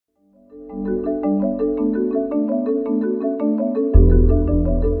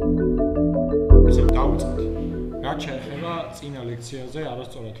რაც შეეხება წინა ლექციაზე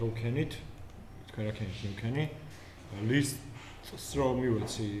არასწორად რო ვქენით, თქვენ რა ქენით მივქენი, ლისტს რო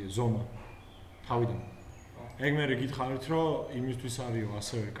მივეცი ზომა თავიდან. ეგ მე გითხარით, რომ იმისთვის არისო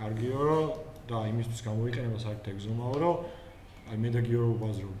ასევე კარგიო, რომ და იმისთვის გამოიყენება საერთოდ ეგ ზომაო, რომ აი მე და გიორგი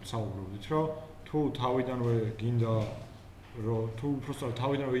ბაზრო საუბრობდით, რომ თუ თავიდანვე გინდა რომ თუ უბრალოდ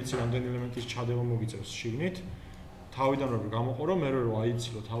თავიდანვე იცი რამდენი ელემენტის ჩადება მოგიწევს შიგნით, თავიდანვე გამოყო რომ მე რო აიცი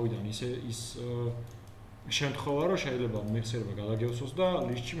რომ თავიდან ის შემთხვევა რომ შეიძლება მეხსიერება გადაგევსოს და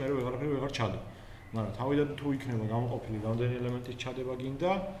ლისტში მე ვეღარ ჩადო. მაგრამ თავიდან თუ იქნება გამოყოფილი რამდენი ელემენტის ჩადება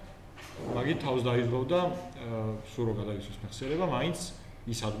გინდა, მაგით თავს დაიძღო და სულ რო გადაგივსოს მეხსიერება, მაინც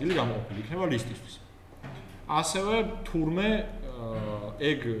ის ადგილი გამოყოფილი იქნება ლისტისთვის. ასევე თურმე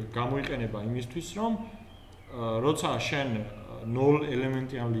ეგ გამოიყენება იმისთვის, რომ როცა შენ 0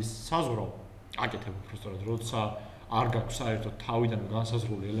 ელემენტიან ლისტს საზღვრავ, აკეთებ უბრალოდ, როცა არ გაქვს საერთოდ თავიდან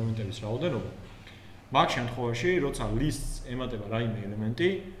განსაზღვრული ელემენტების რაოდენობა, მაგ შემთხვევაში, როცა ლისტს ემატება რაიმე ელემენტი,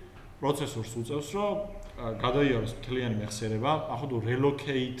 პროცესორს უწევს, რომ გადაიაროს მთლიანი მეხსიერება, ახლა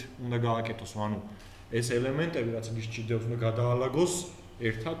relocate უნდა გააკეთოს, ანუ ეს ელემენტები, რაც ლისტში დევს, უნდა გადაალაგოს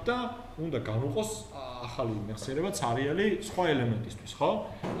ერთად და უნდა განუყოს ახალი მეხსიერება ცარიელი სხვა ელემენტისთვის, ხო?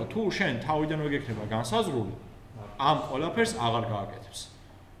 და თუ შენ თავიდანვე გექნება განსაზღვრული, ამ ყველაფერს აღარ გააკეთებს.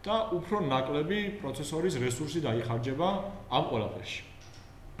 და უფრო ნაკლები პროცესორის რესურსი დაიხარჯება ამ ყველაფერში.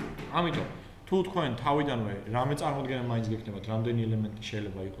 ამიტომ თუ თქვენ თავიდანვე რამე წარმოდგენა მაინც გექნებათ, რამდენი ელემენტი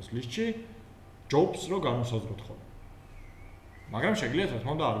შეიძლება იყოს ლისტში, ჯობს რომ განუსაზღვროთ ხოლმე. მაგრამ შეგიძლიათ რა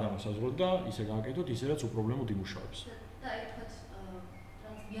თქმა უნდა არ განუსაზღვროთ და ისე გააკეთოთ, ისე რაც უპრობლემოდ იმუშავებს. და ერთად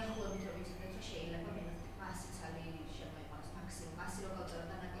მიახლოებით რომ იცოდეთ, რომ შეიძლება მასიც არის შემოიყვანოს მაქსიმუმ, მასი რო გავწეროთ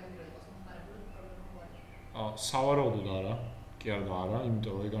და ნაკლები რო იყოს მოხმარებული, პრობლემა ხო არის? სავარაუდოდ არა. კი არა და არა,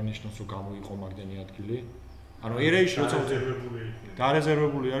 იმიტომ რომ ეგ არნიშნავს რომ გამოიყო მაგდენი ადგილი. ანუ ერეიში როცა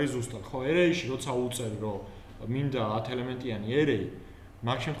დარეზერვებული არის ზუსტად, ხო, ერეიში როცა უწერ რომ მინდა 10 ელემენტიანი ერეი,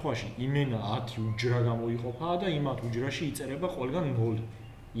 მაგ შემთხვევაში იმენა 10 უჯრა გამოიყოფა და იმ 10 უჯრაში იწერება ყველგან 0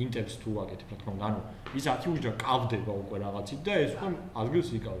 ინტებს თუ აკეთებ, რა თქმა უნდა, ანუ ის 10 უჯრა კავდება უკვე რაღაცით და ეს უკვე ადგილს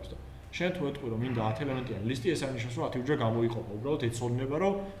იკავებს და შენ თუ ეთქვი რომ მინდა 10 ელემენტიანი ლისტი, ეს არნიშნავს რომ 10 უჯრა გამოიყოფა, უბრალოდ ეცოდინება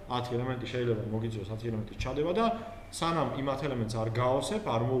რომ 10 ელემენტი შეიძლება მოგიწევს 10 ელემენტის ჩადება და სანამ იმ 10 ელემენტს არ გაავსებ,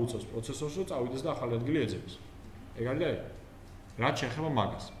 არ მოუწევს პროცესორს რომ წავიდეს და ახალი ადგილი ეძებს. ეგ არის და ეგ. რაც შეეხება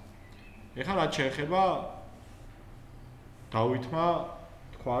მაგას. ეხლა რაც შეეხება დავითმა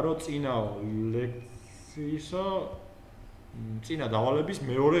თქვა რომ წინა ლექციისა წინა დავალების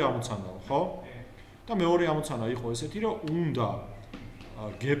მეორე ამოცანაა, ხო? და მეორე ამოცანა იყო ესეთი, რომ უნდა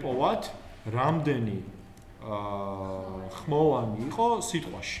გეპოვათ რამდენი ხმოვანი იყო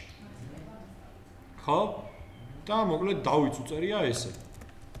სიტყვაში. ხო? და მოკლედ დავით უწერია ესე.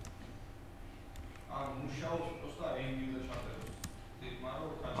 მუშაობს просто ენგილზე ჩაწეროს. თითმა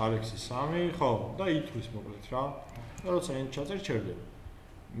რომ ალექსი 3, ხო, და ითვლის მოკლედ რა. და როცა ენდ ჩაწერ ჩერდება.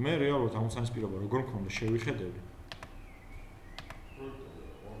 მე რეალურად ამოცანის პირობა როგორ მქონდა შევიხედები.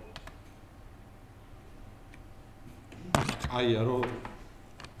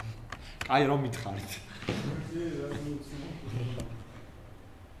 აი რომ მითხარით.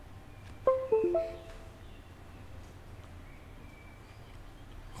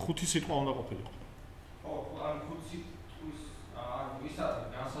 ხუთი სიტყვა უნდა ყოფილიყო. ხო, ან 5 სიტყვის ის არის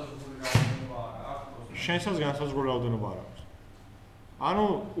განსაზღვრული რაოდენობა აქვს. შენსაც განსაზღვრული რაოდენობა არ აქვს. ანუ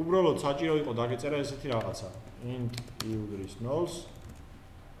უბრალოდ საჭირო იყო დაგეწერა ესეთი რაღაცა. int i უდრის 0-ს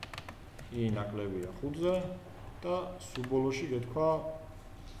i ნაკლებია 5-ზე და სუბოლოში გეთქვა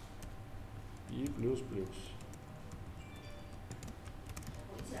i++.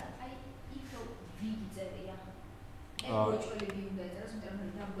 აი იქ რო ვიგწერია. ევროჭველი ვიგდა ეწერას, მაგრამ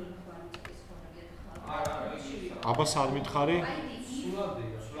დამგოლი ხარ ის ფორმები ახლა. აბა სად მითხარი? სულადია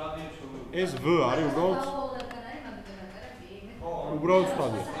ეს v არის უბრალოდ უბრალოდ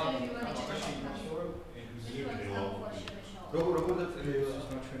სულადია. როგორ დაწერია ეს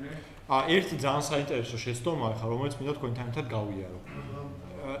მაჩვენე? ერთი ძალიან საინტერესო შეცდომა ახლა რომელიც მინდა თქვენთან ერთად გავიარო.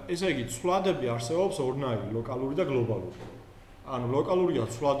 ესე იგი, ცვლადები არსებობს ორნაირი, ლოკალური და გლობალური. ანუ ლოკალურია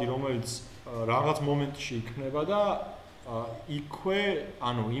ცვლადი, რომელიც რაღაც მომენტში იქნება და იქვე,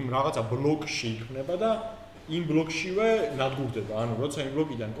 ანუ იმ რაღაცა ბლოკში იქნება და იმ ბლოკშივე ნადგურდება. ანუ როცა იმ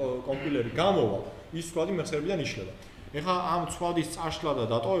ბლოკიდან კომპილერი გამოვა, ის ცვლადი მეხსიერებიდან იშლება. ეხლა ამ ცვლადის წაშლა და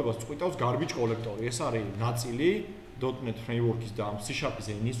დატოვებას წყვიტავს garbage collector-ი. ეს არის ნაწილი .NET framework-ის და C#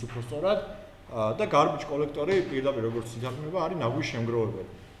 ენის უბრალოდ და garbage collector-ი პირდაპირ როგორც ითარგმნება არის ნაგვის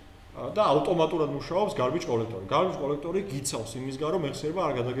შემგროვებელი. და ავტომატურად მუშაობს garbage collector-ი. Garbage collector-ი გიცავს იმისგან რომ მეხსიერება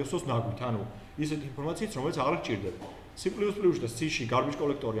არ გადაგევსოს ნაგვით, ანუ ისეთი ინფორმაციით, რომელიც აღარ გჭირდება. C++ და C-ში garbage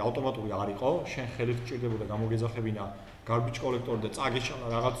collector-ი ავტომატური არ იყო, შენ ხელით გჭირდებოდა გამოგეძახებინა garbage collector და წაგეშალა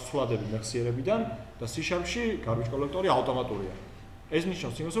რაღაც ცვლადები მეხსიერებიდან და C#-ში garbage collector-ი ავტომატურია. ეს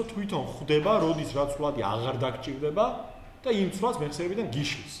ნიშნავს იმას, რომ თვითონ ხვდება, როდის რა ცვლადი აღარ დაგჭირდება და იმ ცვლადს მეხსიერებიდან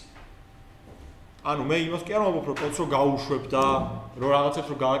გიშლის. ანუ მე იმას კი არ ვამბობ, რომ კოდს რო გაუშვებ და რომ რაღაცებს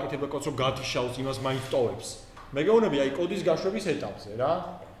რო გააკეთებ და კოდს რო გათიშავს, იმას მაინც ტოვებს. მე გეუბნები აი კოდის გაშვების ეტაპზე რა.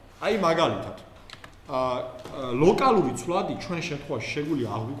 აი მაგალითად ლოკალური ცვლადი ჩვენ შემთხვევაში შეგვიძლია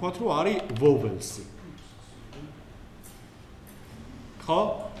აღვიქვათ, რომ არის vowels-ი. ხო?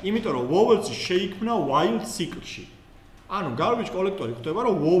 იმიტომ რომ vowels-ი შეიქმნა while cycle-ში. ანუ garbage collector-ი ხვდება,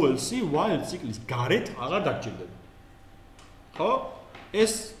 რომ vowels-ი while cycle-ის გარეთ აღარ დაგჭირდება. ხო?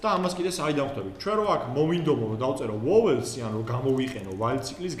 ეს და ამას კიდე საიდან ხვდებით? ჩვენ რო აქ მოვინდომო რომ დავწერო vowels-ი, ანუ რომ გამოვიყენო while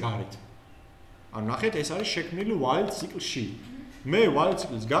cycle-ის გარეთ. ანუ ნახეთ, ეს არის შექმნილი while cycle-ში. მე while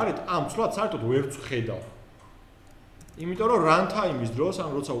cycle-ის გარეთ ამ ცვლადს საერთოდ ვერ ვხედავ. იმიტომ რომ runtime-ის დროს,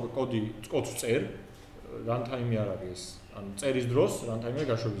 ანუ როცა უკვე კოდი კოდს წერ, runtime-ი არ არის ეს, ანუ წერის დროს, runtime-ი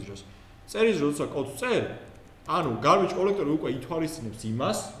გაშვების დროს. წერის დროს როცა კოდს წერ, ანუ garbage collector-ი უკვე ითვალისწინებს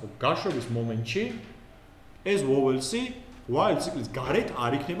იმას, რომ გაშვების მომენტში ეს vowels-ი while cycle-ის გარეთ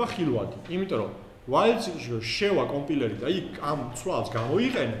არ იქნება ხილვადი. იმიტომ რომ while cycle-ში რომ შევა კომპილერი და იქ ამ ცვლადს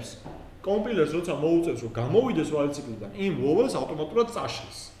გამოიყენებს, კომპილერს როცა მოუწევს რომ გამოვიდეს while cycle-დან, იმ vowels ავტომატურად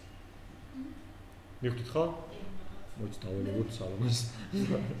წაშლის. მიხვდით ხო? მოიცდაველებოთ სალომეს.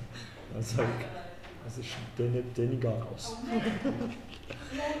 ასე დენი გაყავს.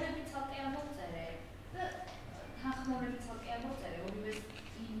 მოუნები ცალკე ამოწერე და თანხმოვნები ცალკე ამოწერე, ორივე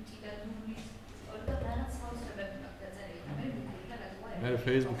ინტი და ნულის და რაღაც საოცრებები მაქვს დაწერილი და მე ვიქნები და რატოა მე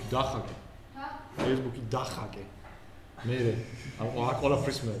Facebook-ი დახაკე. ხა? Facebook-ი დახაკე. მე ამ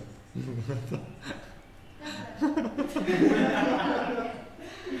ყველაფრის მე.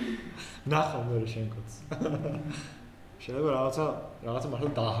 ნახო მე შენ კოდს. შეიძლება რაღაცა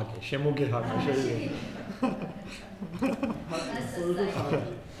მართლა დააჰაკე, შემოგეჰაკე შეიძლება.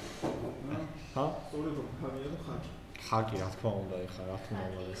 ჰა? სწორედ ხარია და ხაკი. ხაკი რა თქმა უნდა ეხა რა თქმა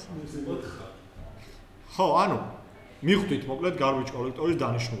უნდა ეს. ხო, ანუ მიხვდით მოკლედ garbage collector-ის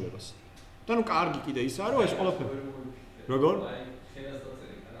დანიშნულებას. და ნუ კარგი კიდე ისაა რომ ეს ყველაფერი. როგორ?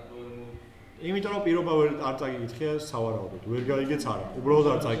 იმიტომ რომ პირობა ვერ არ წაგიკითხია სავარაუდოდ, ვერ გაიგეც არა. უბრალოდ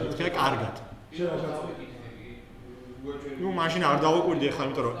არ წაგიკითხია კარგად. ნუ მაშინ არ დავაკვირდი ახლა,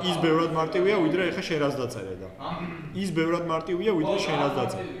 იმიტომ რომ ის ბევრად მარტივია, ვიდრე ახლა შენ რაც დაწერე და. ის ბევრად მარტივია, ვიდრე შენ რაც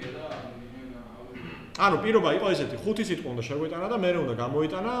დაწერე. ანუ პირობა იყო ესეთი, 5 სიტყვა უნდა შეგვეტანა და მე უნდა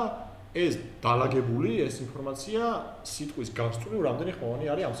გამოიტანა ეს დალაგებული ეს ინფორმაცია სიტყვის გასწვრივ რამდენი ხმოვანი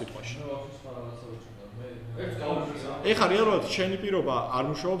არის ამ სიტყვაში. ეხლა რეალურად შენი პირობა არ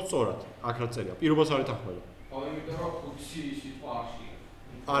მუშაობს სწორად, აქ რა წერია, პირობას არ ეთანხმება. იმიტომ რომ 5 სიტყვა არშია.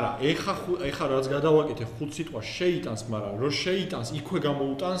 არა, ეხლა რაც გადავაკეთე 5 სიტყვა შეიტანს, მაგრამ რო შეიტანს, იქვე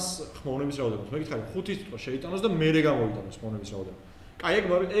გამოუტანს ხმოვნების რაოდენობას. მე გითხარი 5 სიტყვა შეიტანოს და მერე გამოიტანოს ხმოვნების რაოდენობა. კაი,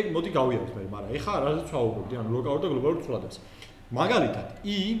 ეგ მოდი გავიაროთ მე, მაგრამ ეხლა რაზეც ვაუბრობდი, ანუ ლოკალურ და გლობალურ ცვლადებს. მაგალითად,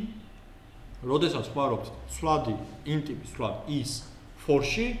 როდესაც ვხმარობთ ცვლადი, ინტიმის ცვლად is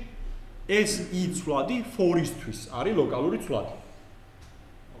for-ში, ეს i ცვლადი for-ისთვის არის ლოკალური ცვლადი.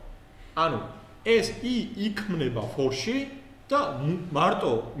 ანუ ეს i იქმნება for-ში და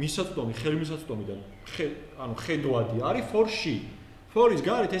მარტო მისაწვდომი, ხელმისაწვდომი და ანუ ხედვადი არის for-ში. for-ის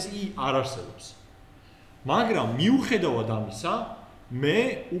გარეთ ეს i არ არსებობს. მაგრამ მიუხედავად ამისა, მე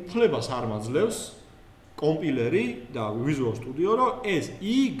უფლებას არ მაძლევს კომპილერი და Visual Studio, რომ ეს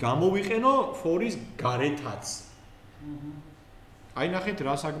i გამოვიყენო for-ის გარეთაც. აი ნახეთ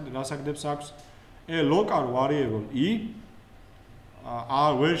რა საგდებს აქვს. local variable i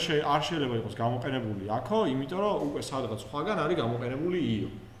არ შეიძლება იყოს გამოყენებული აქო, იმიტომ რომ უკვე სადღაც სხვაგან არის გამოყენებული i-ო.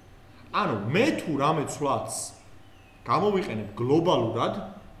 ანუ მე თუ რამე ცვლადს გამოვიყენებ გლობალურად,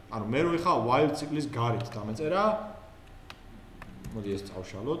 ანუ მე რო ეხა while cycle-ის გარეთ დამეწერა, მოდი ეს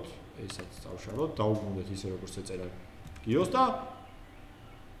წავშალოთ, ესაც წავშალოთ, დაუბრუნდეთ ისე როგორც ეწერა გიოს და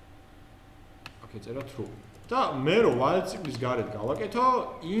აქ ეწერა true. და მე რო while cycle-ის გარეთ გავაკეთო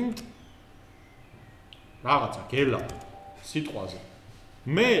int რაღაცა გელა სიტყვაზე.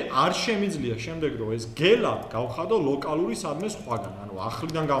 მე არ შემიძლია შემდეგ რომ ეს გელა გავხადო ლოკალური სადმე სხვაგან, ანუ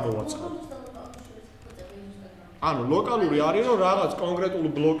ახლიდან გამოვაცხადო. ანუ ლოკალური არის რომ რაღაც კონკრეტულ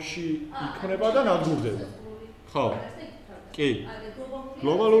ბლოკში იქმნება და ნადგურდება. ხო? კი.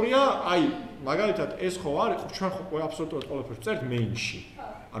 გლობალურია, აი, მაგალითად ეს ხო არის, ჩვენ ხო აბსოლუტურად ყველაფერს წერთ main-ში.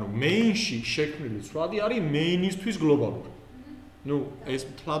 ანუ main-ში შექმნილი ცვლადი არის main-ისთვის გლობალური. ნუ ეს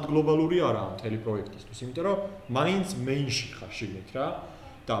თლად გლობალური არაა მთელი პროექტისთვის, იმიტომ რომ მაინც main-ში ხარ შეგნით რა.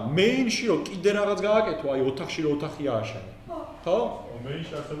 და main-ში რო კიდე რაღაც გააკეთო, აი ოთახში რო ოთახი ააშენე. ხო?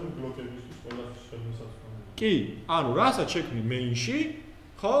 main-ში არსებული ბლოკებისთვის ყველა ხელმისაწვდომია. კი, ანუ რასაც შექმნი main-ში,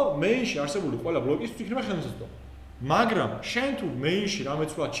 ხო, main-ში არსებული ყველა ბლოკის იქნება ხელმისაწვდომი. მაგრამ შენ თუ main-ში რამე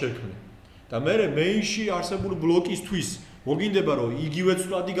ცვლად შექმნი და მე main-ში არსებული ბლოკისთვის მოგინდება რომ იგივე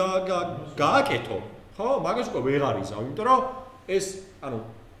ცვლადი გააკეთო, ხო, მაგას უკვე ვერ არიზავ, იმიტომ რომ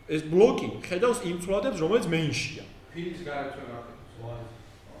ეს ბლოკი ხედავს იმ ცვლადებს, რომელიც main-შია. ფილის გარეთ ვერ აკეთებს,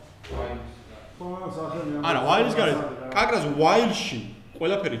 არა, while-ის გარეთ, კაკრას while-ში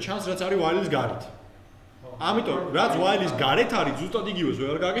ყველაფერი ჩანს, რაც არის while-ის გარეთ. ამიტომ, რაც while-ის გარეთ არის, ზუსტად იგივეს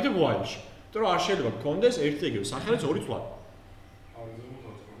ვერ გააკეთებ while-ში. იმიტომ რომ არ შეიძლება გქონდეს ერთი და იგივე სახელიც ორი ცვლადი.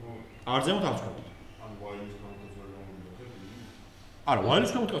 არ ზემოთ აქვს გქონდეს. არა,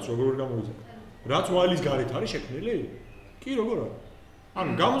 while-ის გამოტკაც როგორ გამოვიძახ. რაც while-ის გარეთ არის შექმნილი? კი, როგორ არის?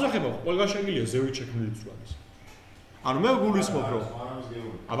 ანუ გამოძახება ყველგან შეგიძლია ზევით შექმნილი ცვლადის. ანუ მე გულისხმობ რომ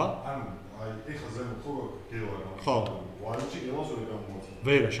აბა? ეხლა ზემოთ ხო გევა. ხო. while-ში გელას ვერ გამოაცხადა.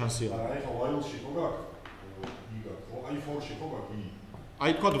 ვერა შანსია. არა, ეხლა while-ში ხო გაქვს? იგა, ხო, აი for-ში ხო გაქვს?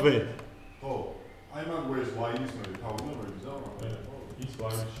 აი თქვა ვე. ხო. აი მაგ ვეს while-ის მე თავი და ვერ გიზავ, მაგრამ ის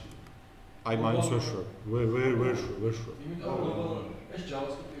while-ში. აი მაინც ვერ შევ. ვერ შევ. ეს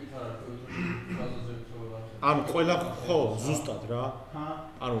JavaScript-ით არ არის, ფაზაზე ვწოლა. ანუ ყველა ხო, ზუსტად რა.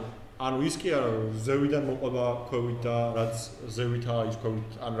 ანუ ის კი არა ზევიდან მოყვება ქვევით და რაც ზევითაა ის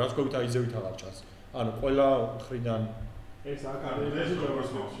ქვევით, ანუ რაც ქვევითაა ის ზევითაა ჩანს. ანუ ყველა მხრიდან ეს აქ არის ეს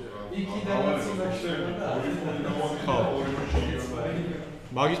JavaScript-ში. იქიდანაც იმაშდება. ხო.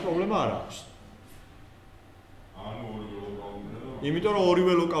 მაგის პრობლემა არ აქვს. ანუ ორივე ლოკალურია. იმიტომ რომ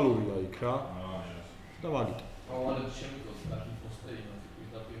ორივე ლოკალურია იქ რა. და მაგით. ავალეთ შემიძლია კარგი პოსტერი იმას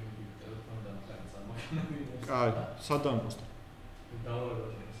პირდაპირ მივიდეთ ტელეფონიდან ხარც ამოხსნა. კაი, სად დამპოსტე?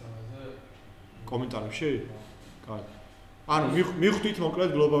 დავალებოთ სამაზე. კომენტარებში? კაი. ანუ მივხვდით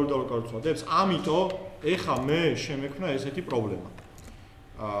მოკლედ გლობალურ და ლოკალურ ცვლადებს, ამიტომ ეხა მე შემექმნა ესეთი პრობლემა.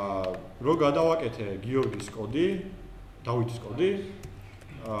 რო გადავაკეთე გიორგის კოდი, დავითის კოდი,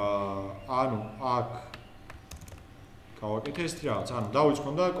 ანუ აქ გავაკეთე ეს რაღაც, ანუ დავითს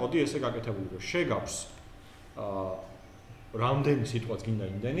ჰქონდა კოდი ესე გაკეთებული, რომ შეგავს რამდენი სიტყვაც გინდა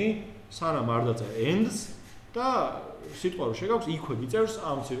იმდენი, სანამ არ დაწერე ends და სიტყვა რო შეგავს, იქვე გიწერს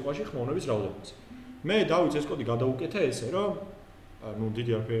ამ სიტყვაში ხმოვნების რაოდენობას. მე დავითს ეს კოდი გადავუკეთე ესე, რომ ნუ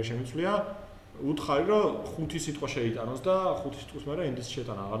დიდი არაფერი შემიძლია, უთხარი რომ 5 სიტყვა შეიტანოს და 5 სიტყვის მერე ends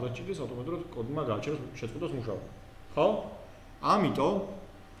შეტანა აღარ დაჭირდეს, ავტომატურად კოდმა გააჩეროს შეწყვეტოს მუშაობა. ხო? ამიტომ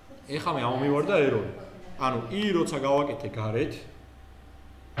ეხლა მე ამომივარ და ერორი. ანუ i როცა გავაკეთე გარეთ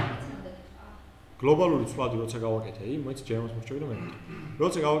გლობალური ცვლადი როცა გავაკეთე i მოიც ჯერმოს მოვრჩები და მე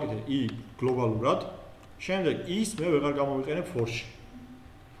როცა გავაკეთე i გლობალურად შემდეგ is მე ვეღარ გამოვიყენებ for-ში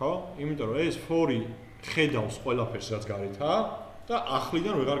ხო? იმიტომ რომ ეს for-ი ხედავს ყველაფერს რაც გარეთაა და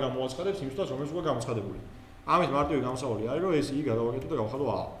ახლიდან ვეღარ გამოაცხადებს იმისთვის რომელიც უკვე გამოცხადებული. ამის მარტივი გამოსავალი არის რომ ეს i გადავაკეთო და გავხადო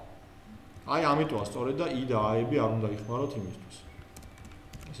a. აი ამიტოა სწორედ და i და a-ები არ უნდა იხმაროთ იმისთვის.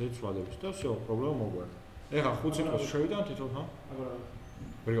 ესე ცვლადებს და всё, პრობლემა მოგვარდა. ეხლა 5 სიტყვას შევიდან თვითონ, ხა?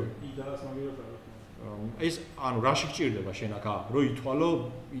 ვერიგო. i და-ს მაგერად არის. ეს ანუ რაში გჭირდება შენ აქ, რომ ითვალო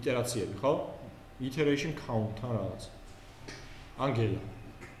იტერაციები, ხო? iteration count-თან რაღაც. ანგელა.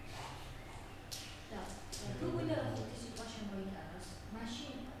 და თუ გვინდა რომ 5 სიტყვა შემოიტანოს,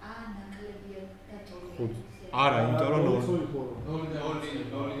 მაშინ a ნაკლებია დატოვებული. არა, იმიტომ რომ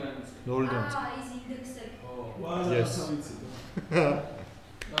 0-დან ის ინდექსები. Yes.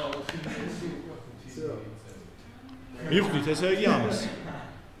 მივხვდით ესე იგი ამას.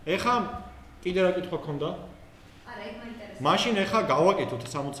 ეხლა კიდე რა კითხვა გქონდა? არა, ეგ მაინტერესებს. მაშინ ეხლა გავაკეთოთ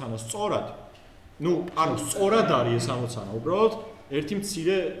 60-ანა სწორად. ნუ, ანუ სწორად არის ეს 60-ანა. უბრალოდ ერთი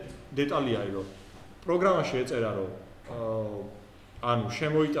მცირე დეტალი არის, რომ პროგრამაში ეწერა, რომ ანუ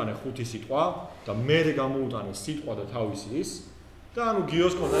შემოიტანე 5 სიტყვა და მე გამოუტანე სიტყვა და თავისი ის და ანუ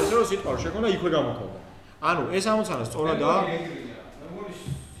გიოს კონდა ესე რომ სიტყვა რო შეგონა იქვე გამოქონდა. ანუ ეს 60-ანა სწორადაა. მეგონი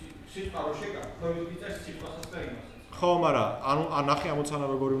სიტყვა რო შეგა, ქვევით გიწევს სიტყვასაც და იმასაც. ხო, მაგრამ ანუ ნახე 60-ანა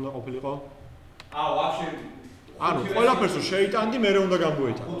როგორი უნდა ყოფილიყო? ვაფშე ანუ ყველაფერს რო შეიტანდი, მე უნდა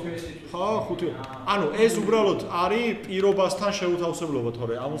გამოიტანო. ხო, 5. ანუ ეს უბრალოდ არის პირობასთან შეუთავსებლობა,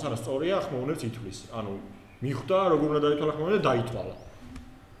 თორე 60-ანა სწორია, ხმოვნებს ითვლის. ანუ მიხვდა როგორ უნდა დაითვალა ხმოვნება და დაითვალა.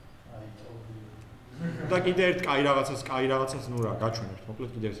 და კიდე ერთ კაი რაღაცას ნუ რა გაჩვენებთ,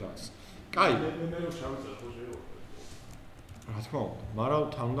 მოკლედ კიდე ერთ რაღაც. კაი. მე რო შევიწერ ხო შეიძლება. რა თქმა უნდა, მაგრამ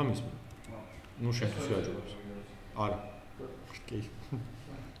თან უნდა მისმენ. ნუ შენთვის ვიაჯობებს. არა. კი.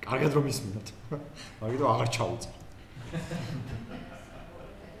 კარგად რომ მისმინოთ. მაგითო აღარ ჩავიწერ.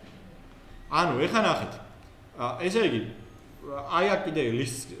 ანუ ეხლა ნახეთ. ესე იგი აი აქ კიდე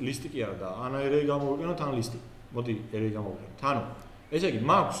ლისტი კი არა და ან ერეი გამოვიყენოთ ან ლისტი. მოდი ერეი გამოვიყენოთ. ანუ ესე იგი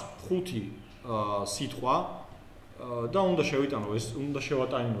მაქვს 5 სიტყვა და უნდა შევიტანო ეს, უნდა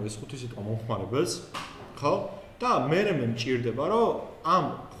შევატანინო ეს 5 სიტყვა მომხმარებელს. ხო? და მე მჭირდება, რომ ამ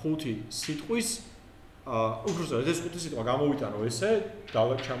 5 სიტყვის უბრალოდ ეს 5 სიტყვა გამოვიტანო ესე,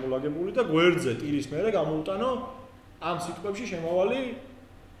 ჩამოლაგებული და გვერდზე ტირის მერე გამოვიტანო ამ სიტყვებში შემავალი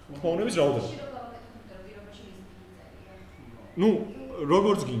ხმოვნების რაოდენობა. ნუ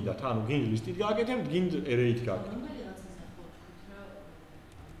როგორც გინდათ, ანუ გინდ ლისტით გააკეთებთ, გინდ array-ით გააკეთებთ.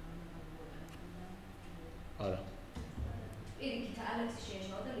 არა. პირიქით ალექსი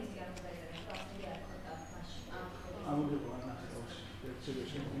შეეშალა და ლისტი გამოდაიწერა, გასწრები არ ხოდა მაშინ.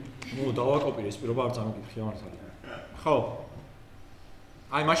 ნუ დავაკოპირე ეს პირობა არ წარმოგიფხია მართალი. ხო.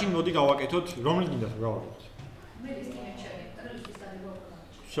 აი მაშინ მოდი გავაკეთოთ, რომელი გინდათ გავაკეთოთ? მე ლისტი მეჩვენე, და ლისტის დადება უკვე.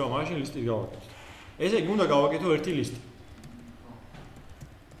 всё, მაშინ ლისტით გავაკეთოთ. ესე იგი უნდა გავაკეთო ერთი ლისტი.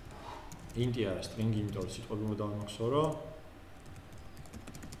 ინტი არა, string, იმიტომ რომ სიტყვები უნდა დავამახსოვრო.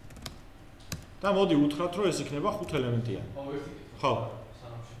 და მოდი უთხრათ, რომ ეს იქნება 5 ელემენტიანი. ხო.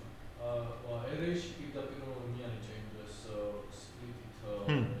 სანამ array-ში პირდაპირ მიანი change-ს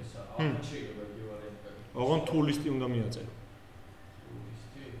split-ით ისა არ შეიძლება იგი ვარიანტი. ოღონდ თუ ლისტი უნდა მიაწერო.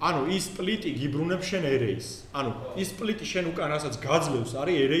 ანუ ის split-ი გიბრუნებს შენ array-ს. ანუ ის split-ი შენ უკან რასაც გაძლევს,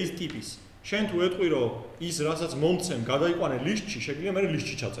 არის array-ის ტიპის. შენ თუ ეტყვი, რომ ის რასაც მომცემ, გადაიყვანე ლისტში, შეგვიძლია მე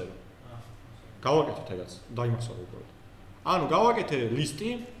ლისტში ჩაწერო. გავაკეთეთ ეგაც, დაიმახსოვრე უბრალოდ. ანუ გავაკეთე ლისტი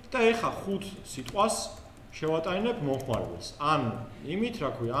და ეხა 5 სიტყვას შევატანებ მომხმარებელს. ან იმით, რა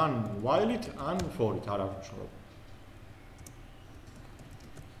ქვია, ან while-ით, ან for-ით, არ აქვს მნიშვნელობა.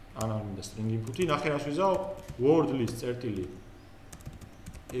 ან არ მინდა string input-ი, ნახე რას ვიზავ, word list წერტილი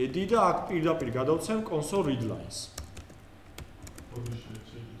edi და აქ პირდაპირ გადავცემ console readlines.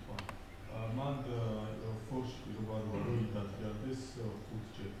 მან for-ში როგორ დაიწყდეს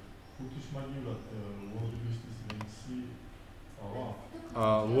 5-ჯერ. 5-ის მაგივრად word list-ის length-ი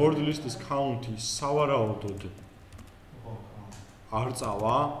word list-ის count-ი სავარაუდოდ არ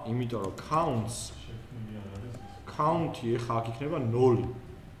წავა, იმიტომ რომ count-ი ეხა აქ იქნება 0.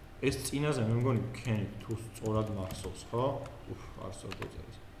 ეს წინაზე მე მგონი ვქენით თუ სწორად მახსოვს, ხო? არ სწორად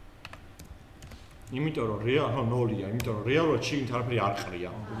დაწერეს. იმიტომ რომ 0-ია, იმიტომ რომ რეალურად შიგნით არაფერი არ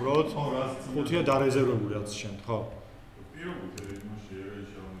ყრია. უბრალოდ 5-ია დარეზერვებული რაც შენ, ხო?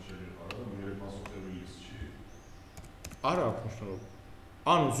 არა აქვს მნიშვნელობა.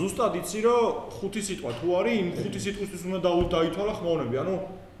 ანუ ზუსტად იცი რომ 5 სიტყვა თუ არის, იმ 5 სიტყვისთვის უნდა დაითვალა ხმოვნები. ანუ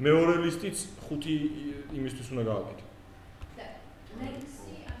მეორე ლისტიც 5 იმისთვის უნდა გააკეთო. და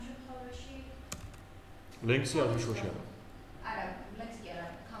ლექსი ამ შემთხვევაში ლექსი არ ვიშვაში არა. არა, ლექსი არა,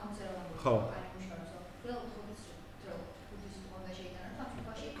 count-ზე რა ვამბობ. ხო. აი მუშაობს. ველო 5 სიტყვა უნდა შეიტანოს ამ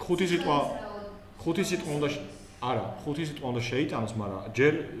შემთხვევაში. 5 სიტყვა უნდა არა, 5 სიტყვა უნდა შეიტანოს, მაგრამ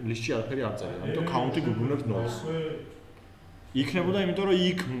ჯერ ლისტში არაფერი არ წერია. ამიტომ count-ი გუგუნებს 0-ს. იქნებოდა, იმიტომ რომ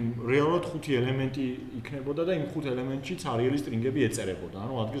იქ რეალურად 5 ელემენტი იქნებოდა და იმ 5 ელემენტშიც არიელი სტრინგები ეწერებოდა.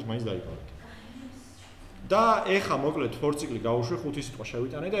 ანუ ადგილს მაინც დაიკავეთ. და ეხა მოკლედ for ციკლი გავუშვე 5 სიტყვა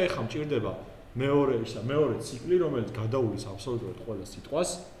შევიტანე და ეხა მჭირდება მეორე ციკლი, რომელიც გადაუვლის აბსოლუტურად ყველა სიტყვას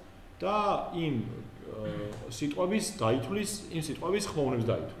და იმ სიტყვების დაითვლის, იმ სიტყვების ხმოვნებს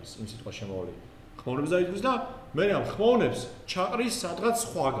დაითვლის, იმ სიტყვას შემავალი ხმოვნებს დაითვლის და მე ამ ხმოვნებს ჩაყრის სადღაც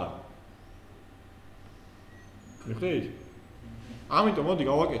სხვაგან. მიხდით? ამიტომ მოდი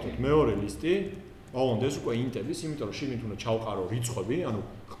გავაკეთოთ მეორე ლისტი. ოღონდ ეს უკვე ინტების, იმიტომ რომ შიგნით უნდა ჩავყარო რიცხვები, ანუ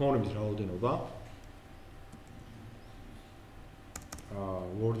ხმოვნების რაოდენობა.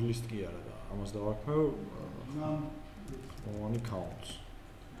 word list კი არა და ამას დავაქმევ ხმოვანი counts.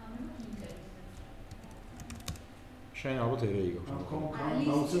 შენ ალბათ array გაქვს.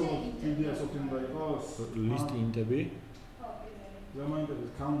 list ინტები.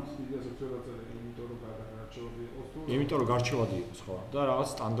 იმიტომ რომ გარჩევადი იყოს, ხო? და რაღაც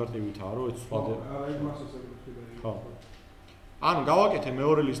სტანდარტივითაა, რომ ეს სხვადასხვა. ხო. ანუ გავაკეთე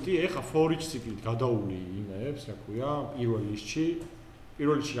მეორე ლისტი, ეხა for each ციკლით გადაული იმებს, რა ქვია, პირველ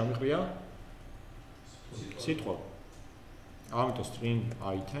ლისტში გამიყრია სიტყვა. ამიტომ string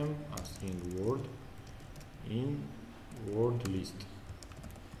item, string word in word list.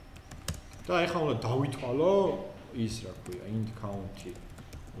 და ეხა უნდა დავითვალო ის რა ქვია, int count-ი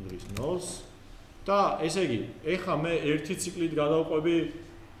უდრის 0-ს და ესე იგი, ეხა მე ერთი ციკლით გადავყვები,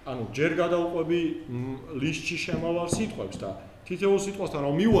 ანუ ჯერ გადავყვები ლისტში შემავალ სიტყვებს და თითოეულ სიტყვასთან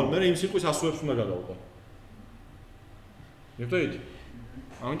რომ მივალ, მე იმ სიტყვის ასოებს უნდა გადავყვე. მივხვდით?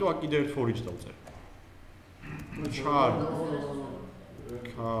 ამიტომ აქ კიდევ ერთ for each დავწერე.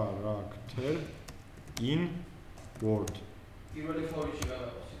 character in word. პირველი for-ში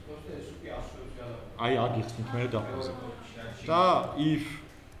გადავა სიტყვას და ეს უკვე ასოებს გადავა. აი აგიხსნით მე დაფაზე. და if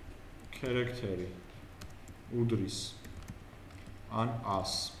character უდრის an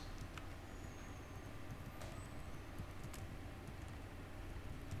as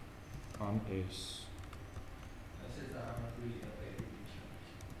an s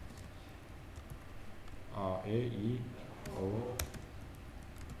E I O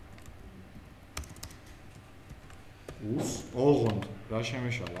ус ოღონდ რა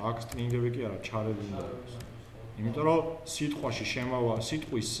შემეშალა აქ სტრინგები კი არა ჩარები უნდა იყოს იმიტომ რომ სიტყვაში შემავა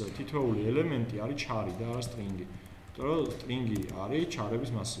სიტყვის თითოეული ელემენტი არის ჩარი და არა სტრინგი იმიტომ რომ სტრინგი არის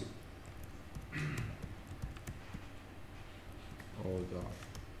ჩარების მასივი და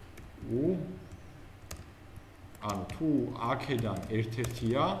U ანუ თუ აქედან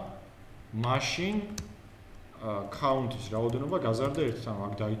ერთ-ერთია მაშინ count-ის რაოდენობა გაზარდა ერთს ანუ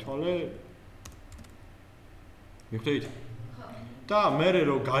აქ დაითვალე მიხვდით? და მერე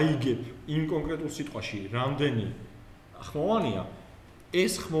რომ გაიგებ იმ კონკრეტულ სიტყვაში რამდენი ხმოვანია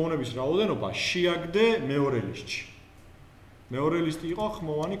ეს ხმოვანების რაოდენობა შეაგდე მეორე ლისტში მეორე ლისტი იყო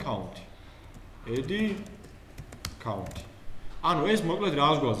ხმოვანი count-ი edi count-ი ანუ ეს მოკლედ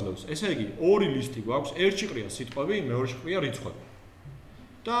რას გვაძლევს ესე იგი ორი ლისტი გვაქვს ერთში ყრია სიტყვები მეორეში ყრია რიცხვები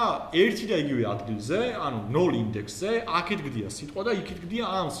და ერთი და იგივე ადგილზე ანუ 0 ინდექსზე აქეთ გდია სიტყვა და იქით გდია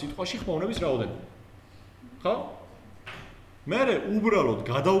ამ სიტყვაში ხმოვნების რაოდენობა ხო? მერე უბრალოდ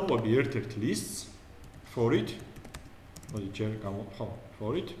გადავყვები ერთ-ერთ ლისტს for it მოდი ჯერ ხო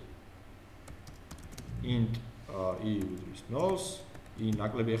for it int I with nose I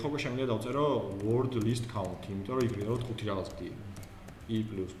ნაკლები ეხლა შემიძლია დავწერო word list count იმიტომ რომ იქ რეალურად 5 რაღაც გდია I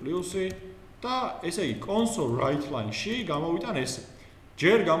 ++-ი და ესე იგი console write line-ში გამოვიტან ესე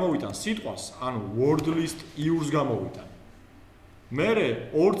ჯერ გამოვიტან სიტყვას ანუ word list iurs გამოვიტან მერე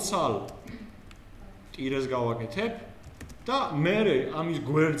ორ ცალ ტირეს გავაკეთებ და მერე ამის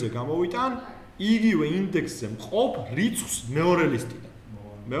გვერდზე გამოვიტან იგივე ინდექსზე მყოფ რიცხვს მეორე ლისტიდან.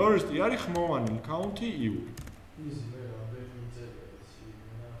 მეორე ლისტი არის ხმოვანი count-ი iur.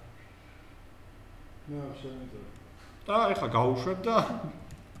 და ეხლა გავუშვებ და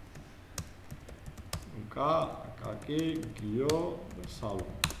კაკი გიო სალო.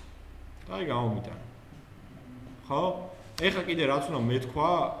 და აი გამომიტან. ხო? ეხლა კიდე რაც უნდა მეთქვა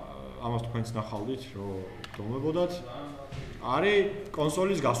ამას თქვენც ნახავდით რომ გომებოდათ არის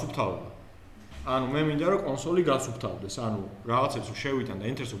კონსოლის გასუფთავება. ანუ მე მინდა რომ კონსოლი გასუფთავდეს, ანუ რაღაცებს რომ შევიტან და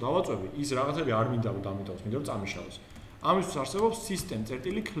enter-ს დავაწვევი, ის რაღაცები არ მინდა რომ დამიტოვოს, მინდა რომ წამიშალოს. ამისთვის არსებობს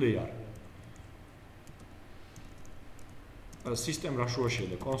system.clear. system რა შუაშია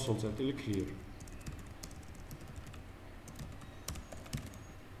და console.clear.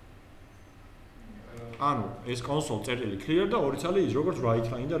 ანუ ეს console.clear და ორი ცალი ის როგორც write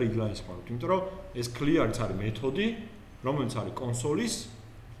line და read line-ს ხმარობთ, იმიტომ რომ ეს clear-იც არის მეთოდი, რომელიც არის კონსოლის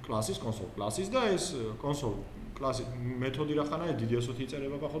კლასის console კლასის და ეს console კლასის მეთოდი რახანაა დიდი ასოთი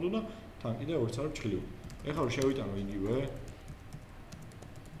იწერება походу და თან კიდე ორიც არის ჩხლივ. ეხლა რომ შევიტანო იგივე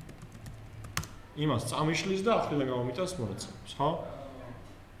იმას წამიშლის და ახლიდან გამომიტანს მონაცემებს, ხო?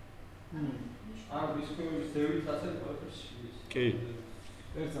 ანუ ის ქვევრის დევით ასე პროცესს. კი.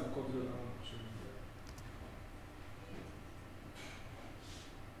 ერთს ამ კოდს გამოვხსენე.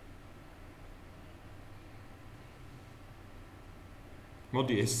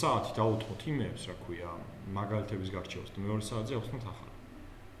 მოდი ეს საათი დავუთმოთ იმეებს, რა ქვია, მაგალითების გარჩევას და მეორე საათზე ავხსნათ ახალ.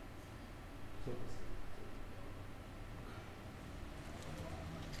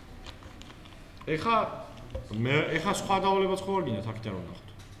 ეხა სხვა დავლებაც ხო არ გინდათ აქედან რომ ნახოთ.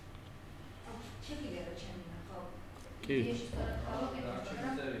 შეგიძლია რა ჩემი ნახო. კი.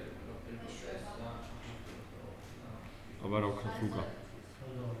 აბა რა ვქნათ ლუკა.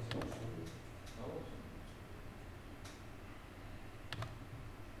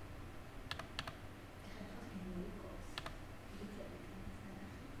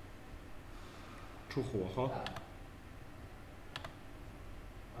 ჩუხოა ხო?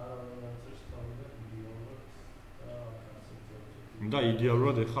 და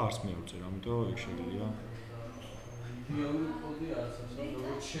იდეალურად ეხა არც მეუწერ, ამიტომ ეგ შეგიძლია. იდეალური კოდი არის,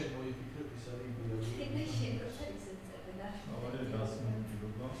 როგორც შენ მოიფიქრებ, ის არის იდეალური. შენ როცა ისე წერე და ავარი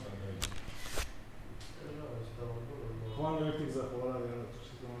დასმენილობა სადაა. ხوان ერთი გზა ხო არ არის,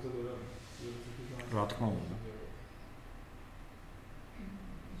 რა თქმა უნდა.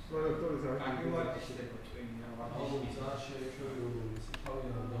 პროექტორის არ აქ ვარ ისე პოტვინია, ალბათ რა შეიძლება როგორც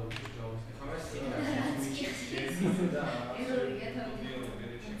თავიდან დავუჭავოს. ხა ეს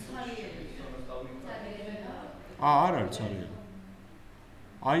არ არის არის.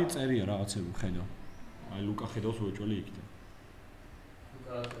 აი წერია რაღაცები ხედავ. აი ლუკა ხედავს უეჭველი იქიდან.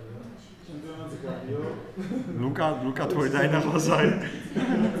 ჩემპიონატზე გაგიო. ლუკა თუ არ დაინახავს აი.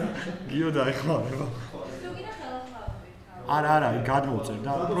 გიო დაიხმარება. არა, გადმოვწერ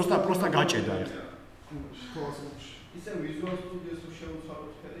და პროსტა გაჭედა ეხლა. ისე ვიზუალ სტუდიოს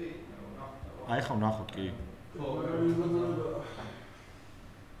შევუცვალოთ ფერი, ნახოთ. აი ხა ნახოთ კი. ხო,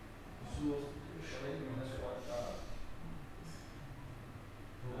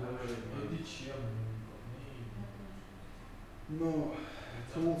 ნუ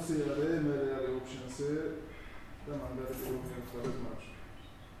თულსი არის მე არის ოპშენსი და მანდატი პრობლემა ხდება მარში.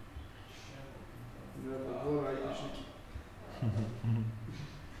 მე ვარ აიში.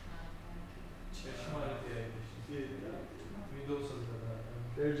 ჭეშმარიტია ეს. Windows-ს და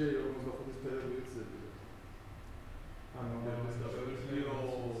RJ 45-ის ფერები ეცები. ანუ ეს ვიდეო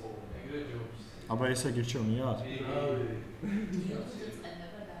ეგრე ჯობს. აბა ესე გირჩევნიათ?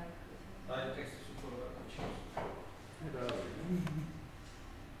 აი ტექსტის უფრო და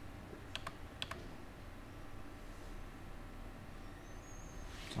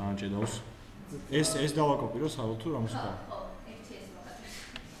საჭედავს. ეს დავაკოპირო საბუთო რამის ხო? ხო, ერთი ეს მოხდეს.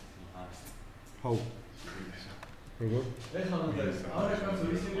 ხო. როგორ? ეხლა უნდა ეს არა კაცო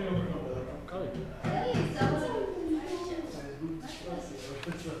ისინი რომ მოხდა. კაი.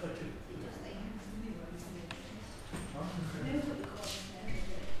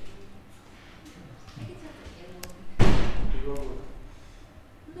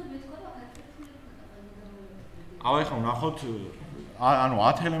 ავი ხომ ნახოთ ანუ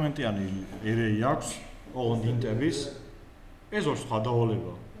 10 ელემენტიანი array აქვს ოღონდ ინტების ეს ორ სხვა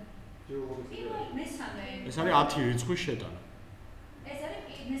დავალება ეს არის 10 რიცხვის შეტანა ეს არის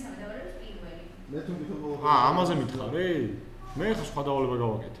მესამე დავალების პირველი მე თუ გითხო ამაზე მითხარი მე ხა სხვა დავალება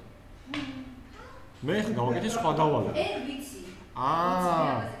გავაკეთე მე ხა გავაკეთე სხვა დავალება ვიცი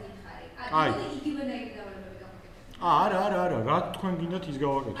აი იგივენაირი დავალებები გავაკეთე არა რა თქვენ გინდათ ის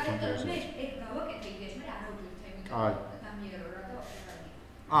გავაკეთოთ აი მე ეგ გავაკეთე იდეაში მე არ ავდივით აი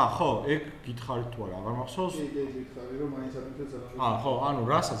ხო, ეგ გითხარით თუ არა, აღარ მახსოვს? კი, გითხარი, რომ მაინც არ მითხრა ძალიან. ხო, ანუ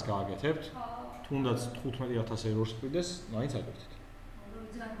რასაც გააკეთებთ, თუნდაც 15000 ერორს ყვიდეს, მაინც აკეთეთ.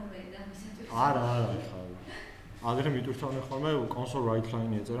 არა, ხა. ადრე მიტვირთავდნენ ხოლმე console write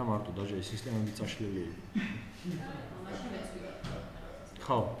line ეწერა მარტო დაჟე სისტემები წაშლილი.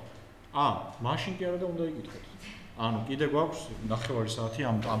 ხო. მაშინ კი არა და უნდა იკითხოთ. ანუ კიდე გვაქვს 9 საათი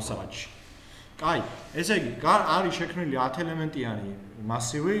ამ საათში. კაი, ესე იგი, არის შექმნილი 10 ელემენტიანი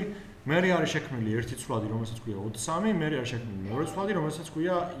მასივი, მე არის შექმნილი ერთი ცვლადი, რომელსაც ქვია 23, მე არის შექმნილი მეორე ცვლადი, რომელსაც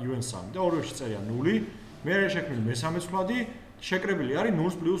ქვია un3 და ორივეში წერია 0, მე არის შექმნილი მესამე ცვლადი, შეკრებილი არის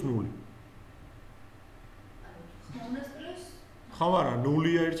 0 + 0. ხო, არა,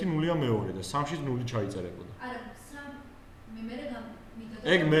 0-ია ერთი, 0-ია მეორე და 3-შიც 0 ჩაიწერებოდა. არა, 3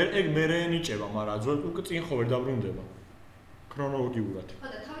 მე ეგ მე ენიჭება, მაგრამ უკვე წინ ხო ვერ დაბრუნდება. ქრონოლოგიურად. ხო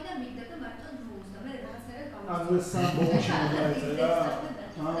და თავიდან მიგდა და მარტო 0-ს და მე რაღაცა გავაკეთე. ანუ სამ ბოლოში დაიწერა.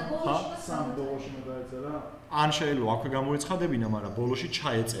 სამ ბოლოში დაიწერა. ან შეიძლება აქვე გამოეცხადებინა, მაგრამ ბოლოში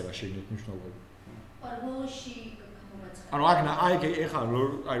ჩაეწერა შეგნით მნიშვნელობა. არა, ბოლოში გამოეცხადა. ანუ აი ეხლა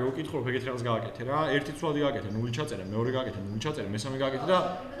აი რო კითხულობ ეგეთ რაღაც გააკეთე რა, ერთი ცვლადი გააკეთე, 0 ჩაწერე, მეორე გააკეთე, 0 ჩაწერე, მესამე გააკეთე და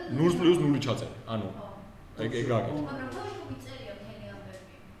 0 + 0 ჩაწერე. ანუ ეგ გააკეთე. მაგრამ ბოლოში მიწერია მთელი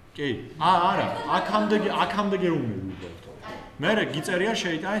ამბები. კი. არა, აქამდე გეუბნები უბრალოდ. მე გიწერია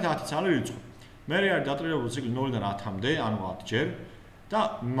შეიტანეთ 10 ცალი რიცხვი. მე არის დატრიალებული ციკლი 0-დან 10-მდე, ანუ 10 ჯერ და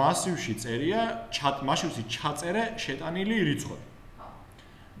მასივში წერია მასივში ჩაწერე შეტანილი რიცხვები.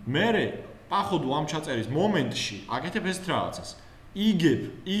 მე პახოდო ამ ჩაწერის მომენტში აკეთებ ეს რაღაცას. იგებ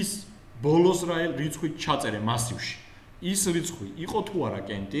ის ბოლოს რიცხვი ჩაწერე მასივში. ის რიცხვი იყო თუ არა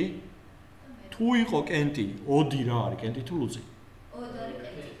კენტი? თუ იყო კენტი, ოდი რა არის კენტი თუ ლუცი? ოდი არის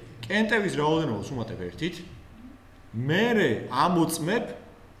კენტი. კენტების რაოდენობას უმატებ 1-ით. მე ამოწმებ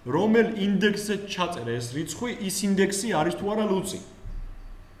რომელ ინდექსზე ჩაწერე ეს რიცხვი, ის ინდექსი არის თუ არა ლუცი.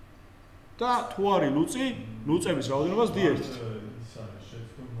 და თუ არის ლუცი, ლუცების რაოდენობას d1-ით.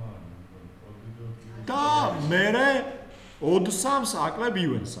 და მე od3-ს აკლებ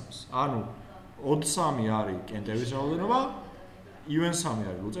un3-ს. ანუ od3 არის კენტების რაოდენობა, un3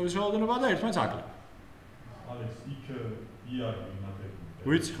 არის ლუცების რაოდენობა და ერთმანეთს აკლებ. ალექს, იქ i არის იმატები.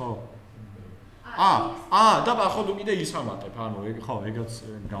 ვიცი ხო? და ახლა კიდე ისამატებ, ანუ ეგ ხო, ეგაც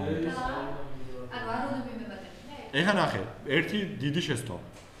გამოვიდა. ანუ აროდები მებატები. ეხლა ნახე, ერთი დიდი შესწავლა,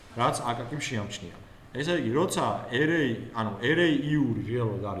 რაც აკაკიმ შეამჩნია. ესე იგი, როცა array-იური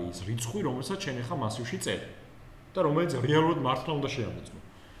რეალურად არის ის რიცხვი, რომელსაც შენ ეხლა მასივში წერე და რომელიც რეალურად მართლა უნდა შეამოწმო.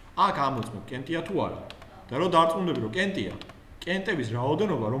 აქ ამოწმებ კენტია თუ არა. და რო დარწმუნდები, რომ კენტია, კენტების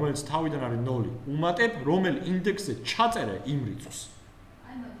რაოდენობა, რომელიც თავიდან არის 0, უმატებ რომელ ინდექსზე ჩაწერე იმ რიცხვს.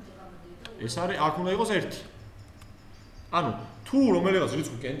 ეს არის აქ უნდა იყოს 1. ანუ თუ რომელიღაც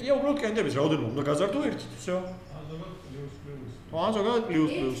რიცხვი კენტია, უბრალოდ კენტების რაოდენობა უნდა გაზარდო 1-ით, всё. ან ზოგადად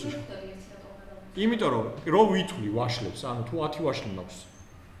პლუს. იმიტომ რომ ვითვლი ვაშლებს, ანუ თუ 10 ვაშლი მაქვს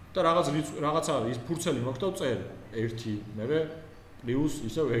და რაღაცა ის ფურცელი მაქვს და წერ 1, მე პლუს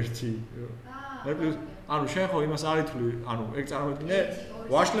ისევ 1. მე პლუს, ანუ შენ ხო იმას არ ითვლი, ანუ ეგ წარმოიდგინე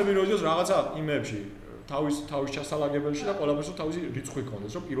ვაშლები როდესაც რაღაცა იმებში თავის ჩასალაგებელში და ყველაფერს თავისი რიცხვი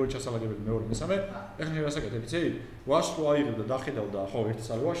ქონდეს, რომ პირველი ჩასალაგებელი, მეორე, მესამე, ეხლა შენ რასაკეთებ, იცი? ვაშლო აიღებ და დახედავ და ხო, ერთი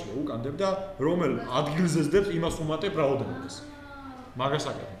წალი ვაშლო, უკანდებ და რომელ ადგილზე ზდებს, იმას უმატებ რაოდენობას. მაგას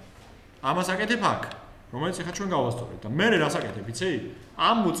აკეთებ. ამას აკეთებ აქ, რომელიც ეხლა ჩვენ გავასწორეთ და მე რასაკეთებ, იცი?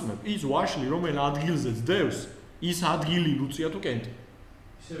 ამ მოწმებ ის ვაშლი, რომელ ადგილზე ზდებს, ის ადგილი ლუწია თუ კენტი.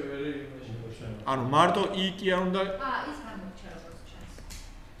 ისე ვერ იმაში. ანუ მარტო იკი არ უნდა ის გამორჩა როგორც ჩანს.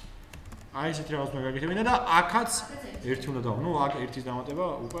 აი ესეთი რაღაც მე გაგეთებინა და აქაც ერთი უნდა დავა. ნუ აქ ერთის დამატება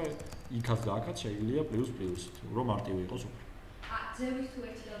უკვე იქაც და აქაც შეიძლება პლუს რომ მარტივი იყოს უფრო. ძევის თუ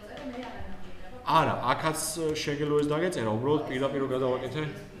ერთი დავწერე, მე აღარ დამჭირდება. არა, აქაც შეგელო ეს დაგეწერა, უბრალოდ პირდაპირ გადავაკეთე.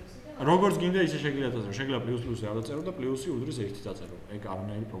 როგორც გინდა ისე შეგიძლია დაწერო, შეგიძლია პლუსი არ დაწერო და პლუსი უდრის ერთი დაწერო. ეგ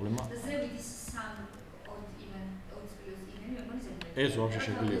არანაირი პრობლემა. ზევით ის 3 20 პლუს იმენი მეგონი ზევით. ეს ვაფშე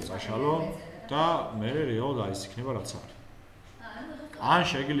შეგიძლია წაშალო და მე რეალურად აი ეს იქნება რაც არის. ან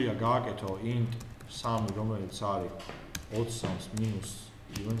შეგიძლია გააკეთო int 3 რომელიც არის 23 minus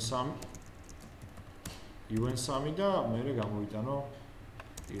even3 და მე გამოვიტანო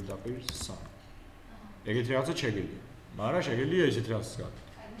პირდაპირ 3. ეგეთ რაღაცა შეგიძლია. მაგრამ შეგიძლია ისეთ რაღაცას გააკეთო.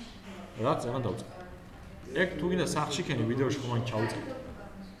 რაც ზეგან დავწერე. ეგ თუ გინდა სახში ქენი ვიდეოში ხომ ჩავიწყე.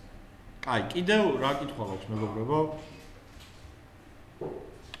 კაი, კიდევ რა კითხვა გაქვს მეგობრებო?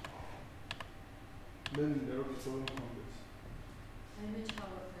 მე როგორ ცხოვრობ? მე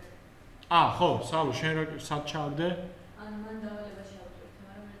ჩავარდე. ხო, სალო, შენ რა სად ჩავდე? ან მან დავალება შევწყვეტ,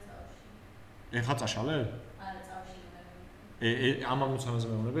 მაგრამ მე წავში. ეხლა წაშალე? არა, წავში მე. ამ ამოცანაზე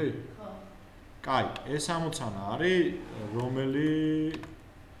მეუბნები? ხო. კაი, ეს ამოცანა არის რომელი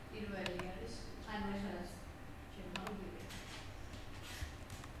პირველი არის. ანუ ეხლა შემოვიდი.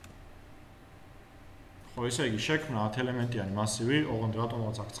 ხო, ესე იგი შექმნა 10 ელემენტიანი მასივი, ოღონდ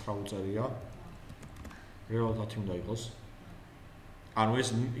რატომაც აქ 9 უწერია. რეალურად 10 უნდა იყოს. ანუ ეს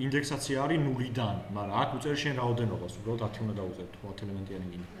ინდექსაცია არის 0-დან, მაგრამ აქ უწერ შენ რაოდენობას, უბრალოდ 10 უნდა დაუწერო, თუ 10 ელემენტიანი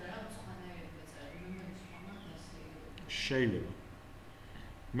გინდა. შეიძლება.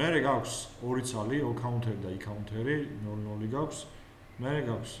 მერე გაქვს ორი ცალი, O counter და I counter-ი, 0-0 გაქვს. მერე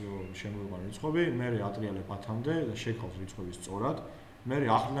გაქვს შემოვიყვანე რიცხვები, მერე ატრიალებ 10-მდე და შეკავს რიცხვები სწორად. მერე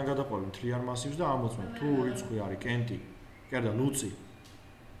ახლიდან გადაყოლებ მთლიან მასივს და ამოწმებ თუ რიცხვი არის კენტი, კერდა ლუწი.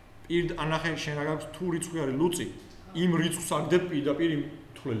 ანახე შენ რა გაქვს თუ რიცხვი არის ლუწი, იმ რიცხვს აგდებ პირდაპირ იმ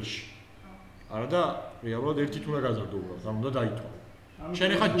თვლელში. არა და რეალურად ერთით უნდა გაზარდო უბრალოდ, ამ უნდა დაითვალო. შენ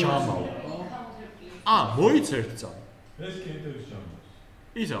ეხა ჯამაო. მოიც ერთი წამი. ეს კენტების ჯამაა.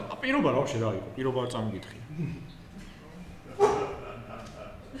 ისა, პირობა რა ვშე რა იყო? პირობა არ წამიგითხი.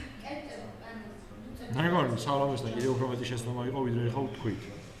 ნაიგონი სალამესთან კიდევ უფრო მეტი შეცდომა იყო ვიდრე ეხა ვთქვით.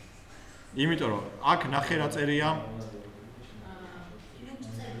 იმიტომ რომ აქ ნახე რა წერია.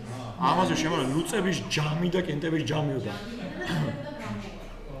 ამაზე შემოვიდა ლუწების ჯამი და კენტების ჯამიოდა.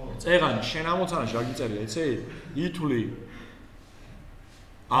 წეღანი შენ ამოცანაში რა გიწერია, იცი? ითვლი.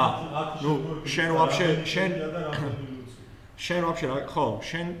 ნუ შენ ვაფშე შენ ვაფშე რა ხო,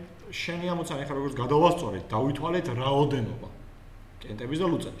 შენი ამოცანა ხარ როგორც გადავასწორეთ, დავითვალეთ რაოდენობა კენტების და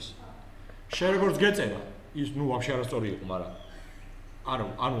ლუწების. შენ როგორც გეწერა, ის ნუ ვაფშე არასწორი იყო, მაგრამ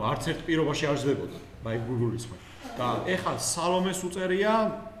ანუ არც ერთ პირობაში არ ჟდებოდა, მაი გუგლის ხმა. და ეხლა სალომეს უწერია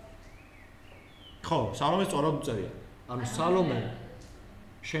ხო, სალომე სწორად უწერია. ანუ სალომე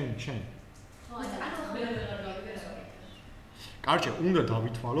შენ. კარჩე, უნდა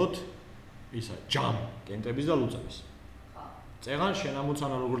დავითვალოთ ისა, ჯამ, კენტების და ლუწების. წეღან შენ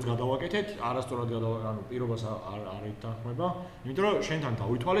ამოცანა როგორც გადავაკეთეთ, არასწორად ანუ პირობას არ ეთანხმება, იმიტომ რომ შენთან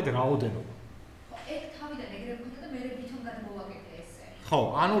დავითვალეთ რაოდენობა. ეგ თავიდან ეგრე მქონდა და მე თვითონ გადმოვაკეთე ესე. ხო,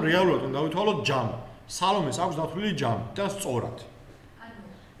 ანუ რეალურად უნდა დავითვალოთ ჯამი. სალომეს აქვს დათვლილი ჯამი და სწორად. ანუ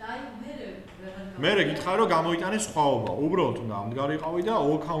დაი მე გითხარ რომ გამოიტანე სხვაობა. უბრალოდ უნდა ამდგარი იყავი და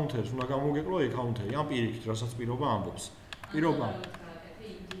O counter-ს უნდა გამოგეკლო E counter-ი. ამ პირიქით, რასაც პირობა ამბობს. პირობა.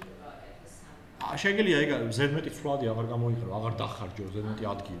 შეგიძლია ეგ ზედმეტი ცვლადი აღარ გამოიყენო, აღარ დახარჯო ზედმეტი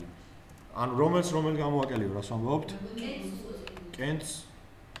ადგილი. ანუ რომელი გამოვაკელიო, რას ვამბობთ? კენტს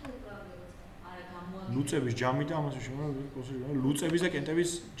ლუწების ჯამი და ამას შემოვიდა ლუწების და კენტების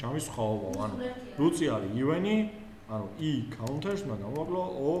ჯამის სხვაობა. ანუ ლუწი არის even-ი, ანუ E counter-ს უნდა გამოვაკლო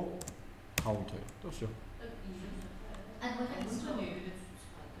O counter. და всё.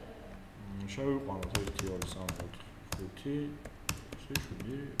 შევიყვანოთ 1 2 3 4 5 6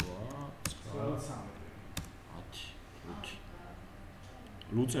 7 8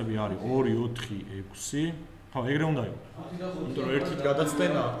 ლუწები არის 2 4 6 ხო ეგრე უნდა იყოს იმიტომ რომ ერთით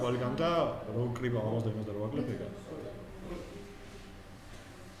გადაცდენა ყველგან და რო კრიბა ამას და იმას და რო აკლებ ეგა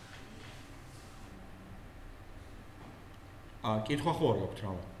კითხვა ხო არ გაქვთ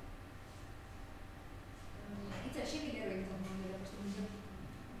რა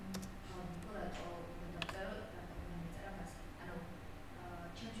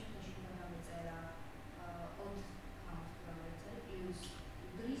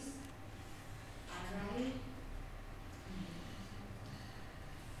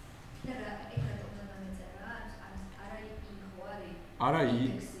არა i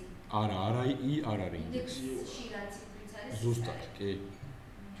არ არის ინდექსი. ინდექსში რაც ციფრიც არის. ზუსტად, კი.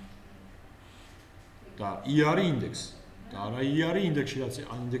 და i არის ინდექსი. და არა i არის ინდექსში რაც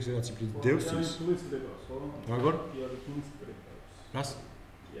ინდექსზე რაც ციფრით დევს ის. ფულის კრიბავს, ხო? როგორ? i არის ფულის კრიბავს. რას?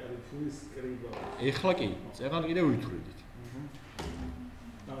 i არის ფულის კრიბავს. ეხლა კი, წეღან კიდევ ვითვლით.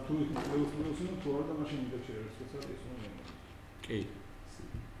 და თუ პლუს თუ არ და მაშინ ინდექსში არის სპეციალური ის უნდა. კი.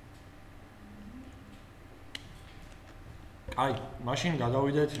 აი, მაშინ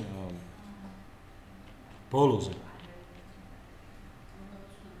გადავიდეთ ბოლოზე.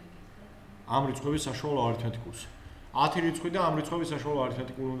 ამ რიცხვების საშუალო არითმეტიკულს. 10 რიცხვი და ამ რიცხვების საშუალო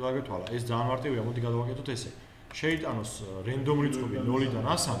არითმეტიკული უნდა გაგეთვალა. ეს ძალიან მარტივია, მოდი გადავაკეთოთ ესე. შეიტანოს რენდომ რიცხვები 0-დან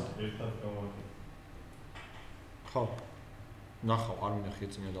 100-მდე. ერთად გავაკეთე. ხო. ნახავ, არ მინახე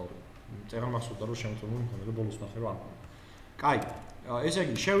წინა დავრი. წერა მახსოვდა რომ შემოწმებული მქონდა და ბოლოს ნახე რომ არ მქონდა. კაი, ესე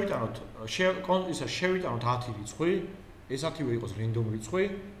იგი შევიტანოთ შევიტანოთ 10 რიცხვი, ეს 10-ვე იყოს რენდომ რიცხვი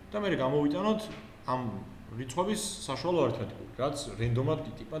და მე გამოვიტანოთ ამ რიცხვების საშუალო არითმეტიკული, რაც რენდომად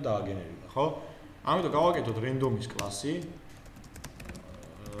ტიპმა დააგენერირდა, ხო? ამიტომ გავაკეთოთ რენდომის კლასი,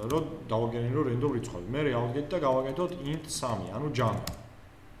 რომ დავაგენერო რენდომ რიცხვები. მე ავდგეთ და გავაკეთოთ int 3, ანუ ჯამი.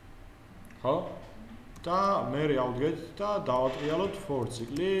 ხო? და მე ავდგეთ და დავატრიალოთ for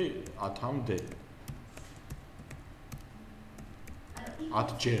ციკლი 10-მდე.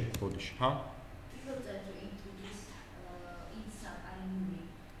 10 ჯერ, ბოდიში, ჰა?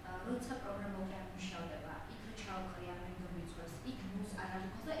 როცა პროგრამა უკვე ამუშავდება, იქ რო ჩავყრი ამ რენდომ რიცხვებს, იქ ნულს არ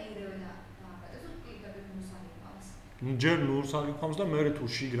აღიქოს და ერევე დააკეთოს, რომ კლიკდები ნულს არ იყავს. ჯერ ნულს არ იქნავს და მე თუ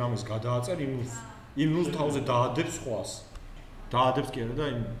შიგრამეს გადააწერ იმ ნულს თავზე დაადებს სხვას. დაადებს კი არა და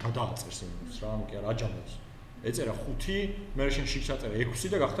იმ გადააწერს იმ ნულს რა, ანუ კი არა აჯამებს. ეწერა 5, მე შენ შიგს აწერა 6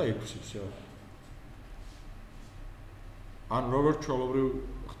 და გახდა 6, всё. ან როგორ ჩვეულებრივ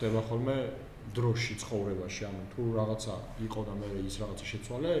ხდება ხოლმე დროში ცხოვრებაში, ანუ თუ რაღაცა იყო და მე ის რაღაცა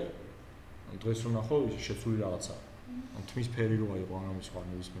შეცვალე, ან დღეს რომ ნახო, შეცვლილი რაღაცა. ან თმის ფერი რო აიღო, ან ამის სხვა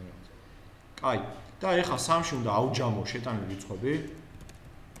ნებისმიერ რაღაცა. კაი, და ეხლა 3-ში უნდა ავჯამო შეტანილი რიცხვები.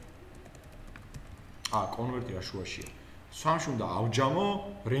 კონვერტი რა შუაშია. 3-ში უნდა ავჯამო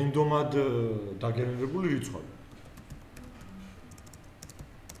რენდომად დაგენერირებული რიცხვები.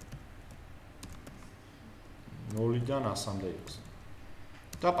 ნოლიდან 100-მდე იყოს.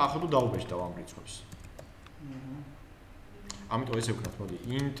 და პახვდო დაუბეჭდა ამ რიცხვებს. ამიტომ ესე ვქნათ, მოდი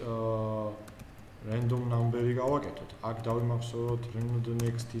int random number-ი გავაკეთოთ. აქ დავიმახსოვროთ rand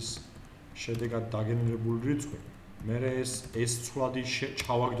next-ის შედეგად დაგენერირებული რიცხვი. მე ეს ცვლადი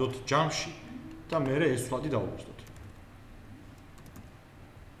ჩავაგდოთ ჯამში და მე ეს ცვლადი დაუბეჭდოთ.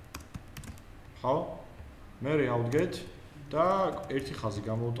 ხო? მე ავდგეთ და ერთი ხაზი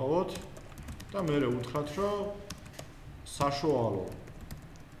გამოვტოვოთ და მე უთხრათ, რომ საშუალო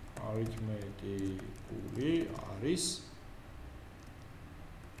არითმეტიკული არის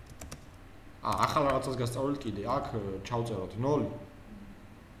ახალ რაღაცას გასწავლეთ კიდე. აქ ჩავწეროთ 0.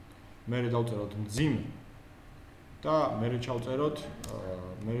 მე დავწეროთ მძიმე და მე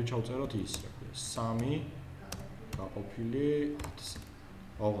ჩავწეროთ ის, რა ქვია, 3 გაყოფილი 10-ზე.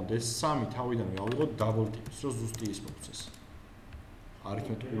 ოღონდ ეს 3 თავიდან გავიღოთ დაბლ ტიპის, რომ ზუსტი ის მოგვცეს.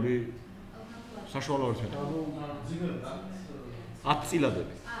 არითმეტიკული საშუალო არითმეტიკული 10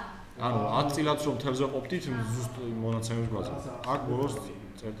 წილადები. ანუ 10 წილადს რომ თევზე ყოფდით, ზუსტ მონაცემებს გვაძლევთ. აქ ბოლოს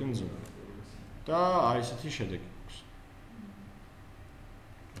წერტი მძიმე. და აი ესეთი შედეგი გვაქვს.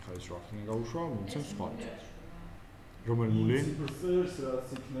 ეხლა ეს ვახტინი გავუშვა, მომცემ სხვა. რომელი ნული? ციფრს რაც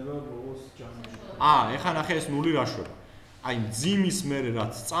იქნება ბოლოს ჯამში. ეხლა ნახე ეს ნული რა შვება. აი მძიმის მერე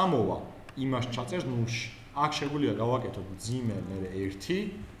რაც წამოვა, იმას ჩაწერს ნულში. აქ შეგვიძლია გავაკეთოთ მძიმე მერე 1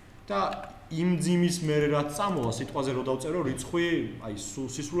 და იმ მძიმის მერე რაც წამოვა, სიტყვაზე რო დავწერო რიცხვი, აი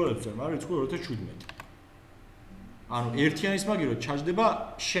სისულელებს წერმა, რიცხვი 2017. ანუ ერთიანის მაგირო ჩაჯდება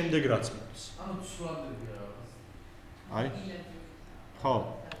შემდეგ რაც მოდის. ანუ ცვლადებია რაღაც. აი. ხო.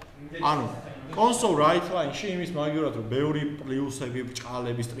 ანუ console write line-ში იმის მაგივრად რომ ბევრი პლუსები,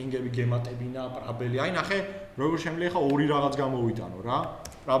 ბრჭყალები, სტრინგები, გემატებინა, პრაბელი. აი ნახე, როგორ შემიძლია ხა ორი რაღაც გამოვიტანო რა,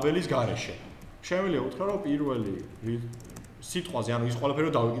 პრაბელის გარეშე. შემიძლია უთხრა რომ პირველი სიტყვაზე, ანუ ის ყველაფერი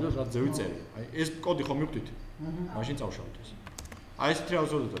რომ დავიკიდოთ რაც ძევი წერია. აი ეს კოდი ხომ მივხვდით? მაშინ წავშალოთ ეს. აი ესეთი რა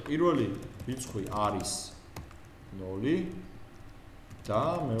ვზოდოთ. პირველი რიცხვი არის 0 და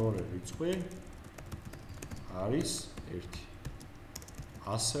მეორე რიცხვი არის 1.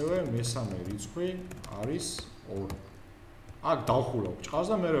 ასევე მესამე რიცხვი არის 2. აქ დავხულავ ჭყავს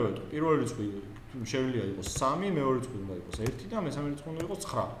და მე ვეტყვი. პირველი რიცხვი შეგვიძლია იყოს 3, მეორე რიცხვი უნდა იყოს 1 და მესამე რიცხვი უნდა იყოს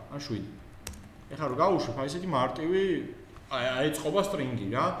 9 ან 7. ეხლა რომ გავუშვებ, აი ესეთი მარტივი აეწყობა სტრინგი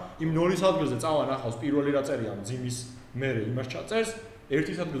რა. იმ 0-ის ადგილზე წავა ნახავს პირველი რა წერია მძიმის მერე იმას ჩაწერს,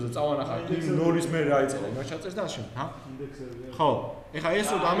 ერთის ადგილზე წავანახა იმ 0-ის მე რა იწერა, იმას ჩაწერს და ასე. ჰა? ინდექსები. ხო. ეხლა ეს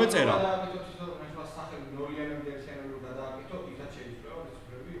რო დამეწერა. ახლა სახელი 0-იანები და 1-იანები რო გადააკეთო, იქაც შეიძლება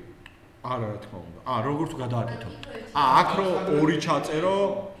ციფრები? არა, რა თქმა უნდა. როგორ თუ გადააკეთო? აქ რო 2 ჩაწერო,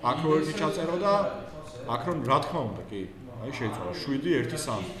 აქ რო 1 ჩაწერო და აქ რო რა თქმა უნდა, კი. აი შეიცვალა 7 1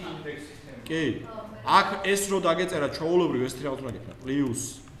 3. კი. აქ ეს რო დაგეწერა ჩვეულებრივ ეს რა უნდა გიქნა? პლუს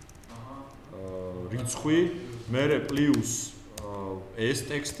რიცხვი, მერე პლუს ეს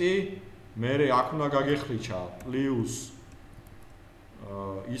ტექსტი, მერე აქ უნდა გაგეხლიჩა პლუს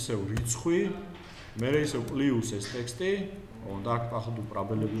ისევ რიცხვი, მერე ისევ პლუს ეს ტექსტი, და აქ ახლა თუ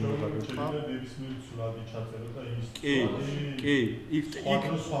პრაბელები უნდა დაგეცხა. კი, იქ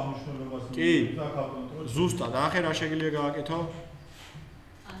კი, ზუსტად, ახლა რა შეიძლება გააკეთო?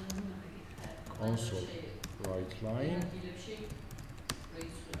 console right line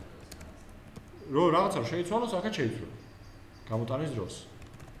რო რაღაცა შეიცვალოს, ახლა შეიცვალა. გამოტანის დროს.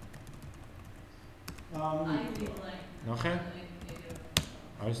 ნახე?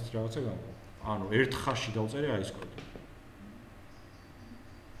 აი ეს რაღაცა გამო. ანუ ერთ ხაზში დავწერე აი ეს კოდი.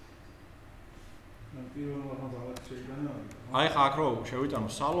 აი ხა აქ რო შევიტანო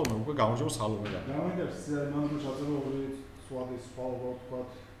სალომე, უკვე გამარჯობა სალომე და. გამარჯობს, მან რო ჩაწერო ორი სვადის ფაილო თქვა,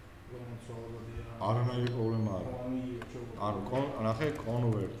 რომ ცვალებადია. არანაირი პრობლემა არა. ანუ ნახე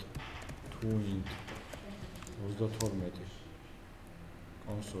convert to int 32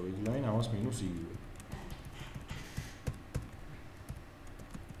 console line ამას მინუს იგივე.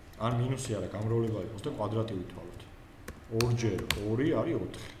 ან მინუსი არა, გამრავლება იყოს და კვადრატი ვითვალოთ. 2 × 2 არის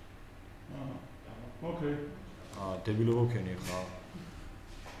 4. ოკეი. დებილობა ვქენი ხა.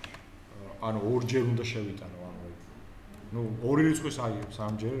 ანუ 2 უნდა შევიტანო, ანუ 2 რიცხვის აი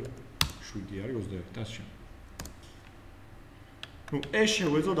 3 7 არის 21 და ასე. ეს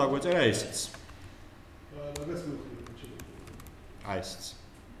შევეძლო დაგვეწერა ესეც. მაგას მოვხდი. აი ესეც.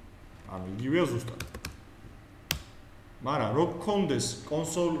 ანუ იგივეა ზუსტად. მაგრამ რო გქონდეს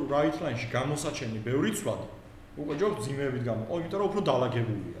console right line-ში გამოსაჩენი ბევრი ცვლად, უკვე ჯობ ძიმებით გამოყო, იმიტომ რომ უფრო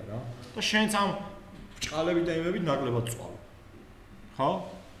დალაგებულია რა. და შენც ამ ჭყალებით და იმებით ნაკლებად წვალ. ხო?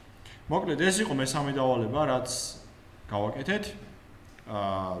 მოკლედ ეს იყო მესამე დავალება, რაც გავაკეთეთ.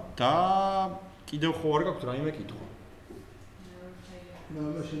 და კიდევ ხო არ გაქვთ რაიმე კითხვა?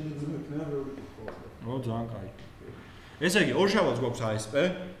 და შეიძლება მექნება ბევრი კითხვა. ძალიან კაი. ესე იგი, ორშაბათს გვაქვს ASP.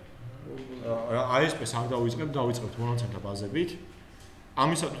 ASP-ს არ დავიწყებთ, დავიწყებთ მონაცემთა ბაზებით.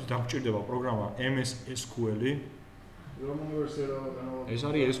 ამისათვის დაგჭირდება პროგრამა MS SQL-ი. რომელი ვერსია დავაყენო? ეს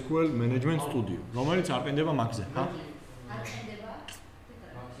არის SQL Management Studio, რომელიც არ ყენდება Mac-ზე, ხა? არ ყენდება?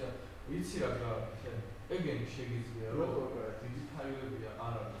 ვიცი რა, ეგენი შეგიძლია რომ დიდი ფაილებია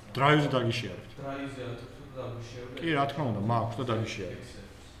არ არის. Drive-ზე დაგიშიარებთ. Drive-ზე თუ დაგიშიარებთ. კი, რა თქმა უნდა, მაქვს და დაგიშიარებთ.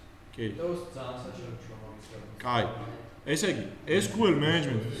 კი. და ਉਸ ძალიან საჭიროა მაგის. კაი. ესე იგი, SQL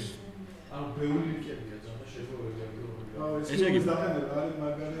Management ანუ ბევრი ლინკებია ძალიან შეგვიძლია. ესე იგი, დაყენება არის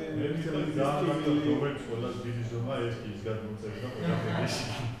მაგარი რომელიც ყველას დიდი ზომა ეს კი ის გადმოწერა და ყველაფერში.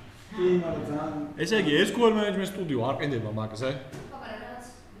 კი, მაგრამ ძალიან ესე იგი, SQL Management Studio არ ყენდება Mac-ზე.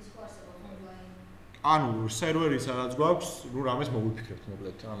 ანუ სერვერი სადაც გვაქვს, ნუ რამეს მოვიფიქრებთ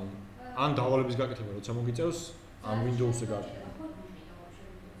მოკლედ. ანუ ან დავალების გაკეთება როცა მოგიწევს, ან Windows-ზე გაკეთება.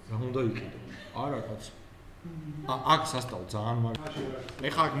 რა უნდა იყიდო? არა კაც. აქ სასტავ ძალიან მაგარი.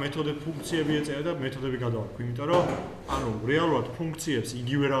 ეხლა აქ მეთოდები, ფუნქციები ეწერა და მეთოდები გადავარქვ, იმიტომ რომ ანუ რეალურად ფუნქციებს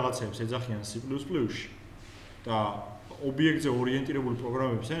იგივე რაღაცებს ეძახიან C++-ში და ობიექტზე ორიენტირებული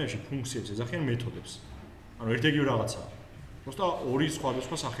პროგრამების ენებში ფუნქციებს ეძახიან მეთოდებს. ანუ ერთ-ერთი რაღაცაა. просто ორი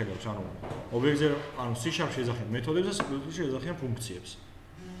სხვადასხვა სახელი აქვს, ანუ ობიექტზე, ანუ C# ეძახიან მეთოდებს და C++-ში ეძახიან ფუნქციებს.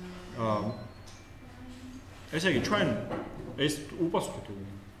 ესე იგი, ჩვენ ეს უპასუხეთ თუ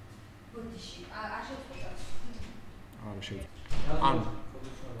ბოდიში, არ შეგვიძლია. არა შეიძლება. ანუ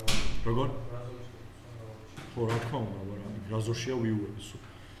როგორ? ხო, რა თქმა უნდა, მაგრამ ბრაზორშია ვიუები სულ.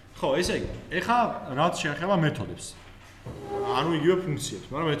 ხო, ესე იგი, ეხლა რაც შეეხება მეთოდებს. ანუ იგივე ფუნქციებს,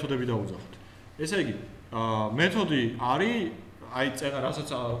 მაგრამ მეთოდები დაუძახოთ. ესე იგი, მეთოდი არის, აი წერა, რასაც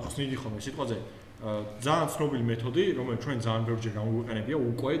ხსნიდი ხოლმე სიტყვაზე, ძალიან ცნობილი მეთოდი, რომელიც ჩვენ ძალიან ბევრჯერ გამოვიყენებია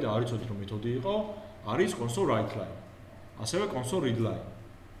უკვე და არ იცოდით რომ მეთოდი იყო, არის console write line. ასევე console read line.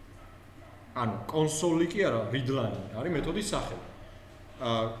 ანუ console კი არა, read line არის მეთოდის სახელი.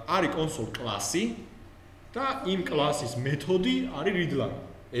 არის console კლასი და იმ კლასის მეთოდი არის read line,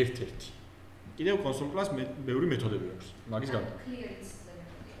 ერთ-ერთი. კიდევ console class ბევრი მეთოდები აქვს. მაგის გარდა.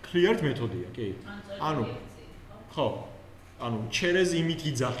 clear მეთოდია, კი. ანუ ხო. ანუ через იმით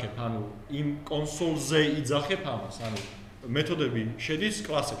იძახებ, ანუ იმ console-ზე იძახებ ამას, ანუ მეთოდები შედის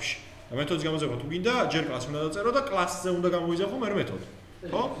კლასებში. და მეთოდის გამოძახვა თუ გინდა, ჯერ კლასი უნდა დაწერო და კლასზე უნდა გამოიძახო მერე მეთოდი.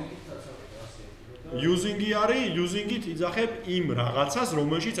 ხო? using-ი არის, using-ით იძახებ იმ რაღაცას,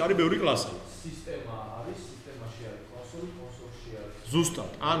 რომელშიც არის ბევრი კლასი. სისტემა არის, სისტემაში არის კონსოლი, კონსოლში არის.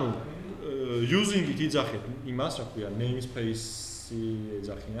 ზუსტად. ანუ using-ით იძახებ იმას, რა ქვია, namespace-ი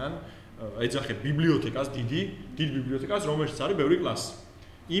ეძახიან, ეძახებ ბიბლიოთეკას, დიდი ბიბლიოთეკას, რომელშიც არის ბევრი კლასი.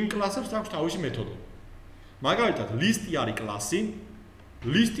 იმ კლასებს აქვს თავისი მეთოდი. მაგალითად, list-ი არის კლასი,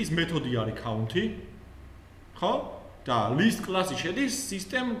 list-ის მეთოდი არის count-ი, ხო? და list კლასი შედის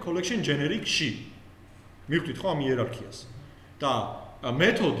system collection generic-ში. მივხვდით ხო ამ იერარქიას. და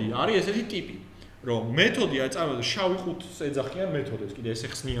მეთოდი არის ესეთი ტიპი, რომ მეთოდი არის წარმოიდგინეთ შავი ყუთს ეძახიან მეთოდებს, კიდე ესე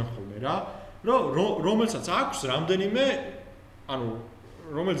ხსნიან ხოლმე რა, რომელსაც აქვს რამდენიმე, ანუ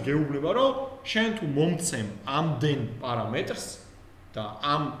რომელიც გეუბნება, რომ შენ თუ მომცემ ამდენ პარამეტრს და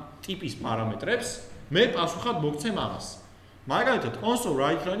ამ ტიპის პარამეტრებს, მე პასუხად მოგცემ ამას. მაგალითად, console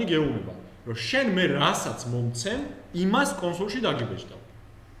write line-ი გეუბნება, რომ შენ მე რასაც მომცემ, იმას კონსოლში დაგიბეჭდავ.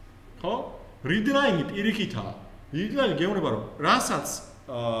 ხო? read line-ი პირიქითაა. read line-ი გეუბნება, რომ რასაც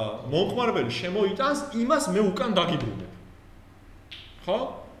მომხმარებელი შემოიტანს, იმას მე უკან დაგიბრუნებ. ხო?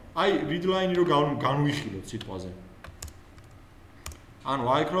 აი read line-ი რო განვიხილოთ სიტყვაზე. ანუ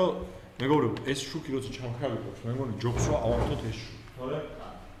აი რო მეგობრებო, ეს შუქი როცა ჩამქრალიყობს, მე მგონი ჯობს რა ავართოთ ეს შუქი. თორე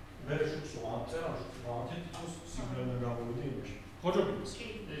მე შუქს ვამწერა, შუქს ვამთით, თქოს სიგნალთან გამოვიდი იმაში. ხო ჯობია?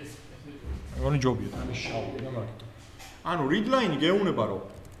 მე მგონი ჯობია, ამის შავია და მაგით. ანუ read line-ი გეუბნება, რომ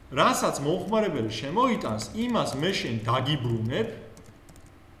რასაც მომხმარებელი შემოიტანს, იმას მე შენ დაგიბრუნებ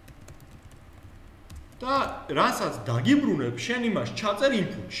და რასაც დაგიბრუნებ, შენ იმას ჩაწერ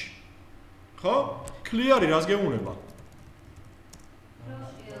input-ში. ხო? clear-ი რას გეუბნება?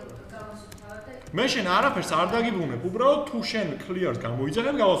 მე შენ არაფერს არ დაგიბრუნებ, უბრალოდ თუ შენ clear-ს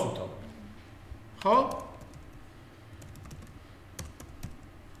გამოიძახებ, გავასუფთავ. ხო?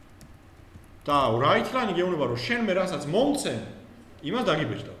 და write line-ი გეუბნება, რომ შენ მე რასაც მომცემ, იმას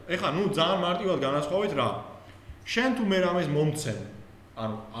დაგიბეჭდავ. ეხლა ნუ ძალიან მარტივად განასხვავეთ რა. შენ თუ მე რამეს მომცემ,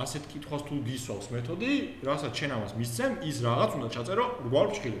 ანუ ასეთ კითხვას თუ გისვავს მეთოდი, რასაც შენ ამას მისცემ, ის რაღაც უნდა ჩაწერო რგვარ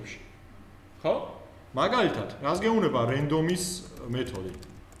ფრჩხილებში. ხო? მაგალითად, რას გეუბნება random-ის მეთოდი?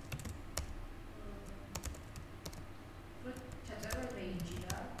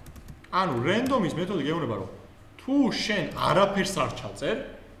 ანუ random-ის მეთოდი გეუბნება, რომ თუ შენ არაფერს არ ჩაწერ,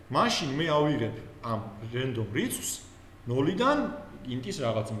 მაშინ მე ავიღებ ამ random რიცხვს 0-დან int-ის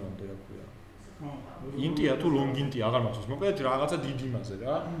რაღაც მომდე რა ქვია. int-ია თუ long int-ია, აღარ მახსოვს. მოკლედ რაღაცა დიდი მასე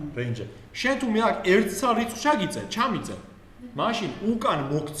რა, range-ი. შენ თუ მე აქ ერთსა რიცხვს ჩაგიწერ, ჩამიწერ, მაშინ უკან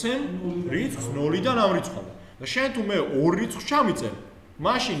მოგცემ რიცხვს 0-დან ამ რიცხვამდე. და შენ თუ მე ორ რიცხვს ჩამიწერ,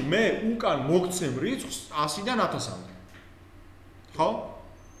 მაშინ მე უკან მოგცემ რიცხვს 100-დან 1000-მდე. ხო?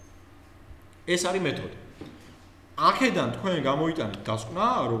 ეს არის მეთოდი. აქედან თქვენ გამოიტანეთ დასკვნა,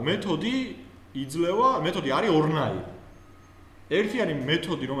 რომ მეთოდი იძლევა, მეთოდი არის ორნაირი. ერთი არის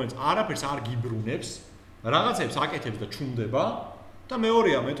მეთოდი, რომელიც არაფერს არ გიბრუნებს, რაღაცებს აკეთებს და ჩუმდება, და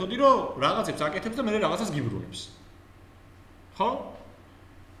მეორეა მეთოდი, რომ რაღაცებს აკეთებს და მე რაღაცას გიბრუნებს. ხო?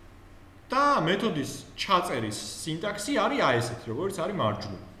 და მეთოდის ჩაწერის სინტაქსი არის აი ესეთი, როგორც არის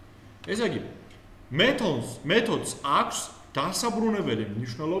მარჯვნივ. ესე იგი, მეთოდს აქვს დასაბრუნებელი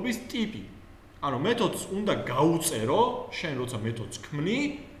მნიშვნელობის ტიპი. ანუ მეთოდს უნდა გაუწერო, შენ როცა მეთოდს ქმნი,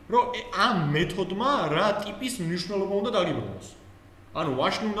 რომ ამ მეთოდმა რა ტიპის მნიშვნელობა უნდა დაგიბრუნოს. ანუ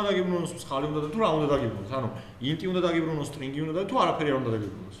ვაშნი უნდა დაგიბრუნოს, მსხალი უნდა და თუ რა უნდა დაგიბრუნოს. ანუ int-ი უნდა დაგიბრუნოს, string-ი უნდა და თუ არაფერი არ უნდა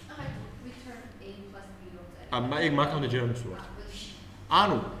დაგიბრუნოს. ეგ მაგამდე ჯერ მისვარ.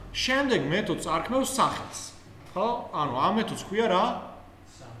 ანუ შემდეგ მეთოდს არქმევს სახელს. ხო? ანუ ამ მეთოდს ქვია რა?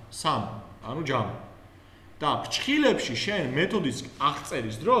 sum. ანუ ჯამი. და ფრჩხილებში შენ მეთოდის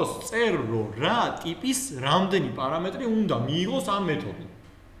აღწერის დროს წერ რომ რა ტიპის რამდენი პარამეტრი უნდა მიიღოს ამ მეთოდმა.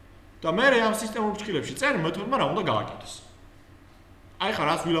 და მე ამ სისტემურ ფრჩხილებში წერ მეთოდმა რა უნდა გააკეთოს. აი ხა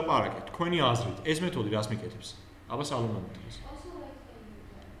რას ვილაპარაკეთ? თქვენი აზრით, ეს მეთოდი რას მიკეთებს? აბა სალონა მეთოდის.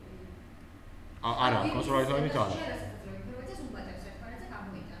 არა, console write line-ით არა.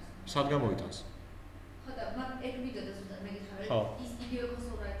 სად გამოიტანს? ხო და მაგ ეგ ვიდეო ზუსტად მე გითხარი, ხო. ის იგივე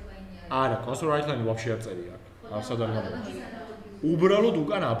console write line-ი არის. არა, console write line-ი ვაფშე არ წერია აქ. არ სად არ გამოიტანს. უბრალოდ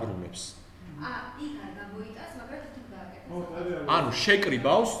უკან აბრუნებს. იქ არ გამოიტანს, მაგრამ თუ გააკეთებს. ანუ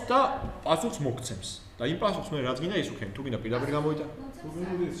შეკრიბავს და პასუხს მოგცემს. და იმ პასუხს მე რაც გინდა ის უქენი, თუ გინდა პირდაპირ გამოიტანო.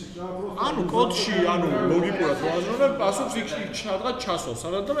 ანუ კოდში, ანუ ლოგიკურად რო აზრობ, პასუხს იქ ჩადღაც ჩასვავს.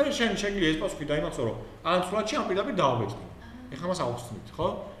 სადაც და მე შენ შეგიძლია ეს პასუხი დაიმახსოვრ, რომ ან სულადში ამ პირდაპირ დაავეჭდი. ეხლა მას აუხსნით, ხო?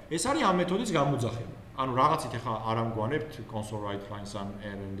 ეს არის ამ მეთოდის გამოძახება. ანუ რაღაცით ეხლა არ ამგვანებთ console write lines ან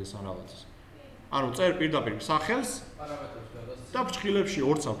errands ან რაღაცას. ანუ წერ პირდაპირ სახელს და ფრჩხილებში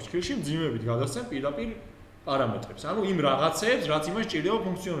ორცა ფრჩხილში მძიმებით გადასცემ პირდაპირ პარამეტრებს. ანუ იმ რაღაცებს, რაც იმას ჭირდება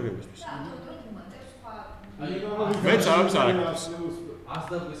ფუნქციონირებისთვის. აი მეც არაფერს არ აკეთებს.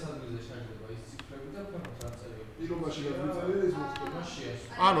 100 დღეს ადგილზე შეიძლება ის ციფრები პირობაში გადმოწერია ის მოსწონაშია.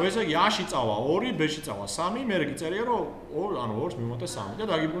 ანუ ესე იგი A-ში წავა 2, B-ში წავა 3, მე გიწერია რომ 2, ანუ 2-ს მივუმატე 3 და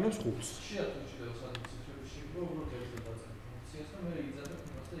დაგიბრუნებს 5-ს. შეატუჩი და სადაც შეიძლება უბრალოდ ეს დაწერა ფუნქციას და მე იგზავნა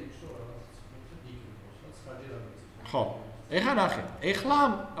იმას და იქ შო რაღაც ფუნქცია იქნებოს, რაც ხაჯერ ამეცი. ხო. ეხლა ნახე. ეხლა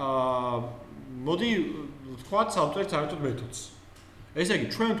მოდი ვთქვათ დავწერთ საერთოდ მეთოდს. ესე იგი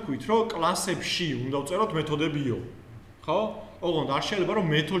ჩვენ ვთქვით რომ კლასებში უნდა ვწეროთ მეთოდებიო. ხო? ოღონდ არ შეიძლება რომ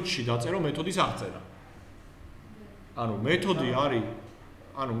მეთოდში დაწერო მეთოდის აღწერა. ანუ მეთოდი არის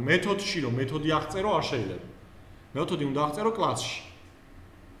ანუ მეთოდში რომ მეთოდი აღწერო არ შეიძლება. მეთოდი უნდა აღწერო კლასში.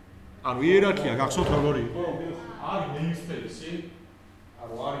 ანუ იერარქია გახსოვთ როგორი იყო? არის namespace-ი.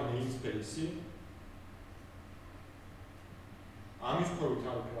 ანუ არის namespace-ი. ამის ქვევით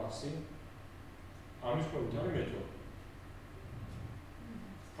არის კლასი. ამის ქვევით არის მეთოდი.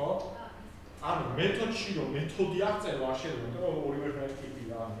 ხო? ანუ მეთოდში რომ მეთოდი აღწერო არ შეიძლება, იმიტომ რომ ორივე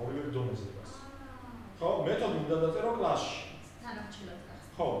ტიპია, ორივე დონეზე დგას. ხო, მეთოდი უნდა დაწერო კლასში. თანახმად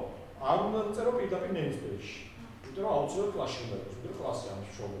გახსოვთ. ხო, არ უნდა დაწერო პირდაპირ namespace-ში. იმიტომ რომ აუცილებლად კლასში უნდა იყოს, იმიტომ რომ კლასი ამის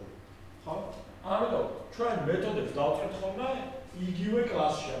მშობელი. ხო? ამიტომ ჩვენ მეთოდებს დავწერთ ხოლმე იგივე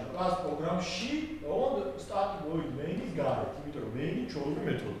კლასში, ანუ კლას პროგრამში, ოღონდ static void main-ის გარეთ, იმიტომ რომ main-ი ჩვეულებრივ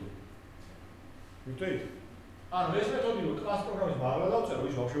მეთოდია. მივხვდით? ანუ ეს მეთოდი რომ კლას პროგრამის მაღლა დავწერო,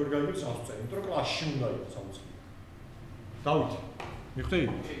 ის ვაფშე ვერ გაიგებს რას ვწერე, იმიტომ რომ კლასში უნდა იყოს აუცილებლად. დავით.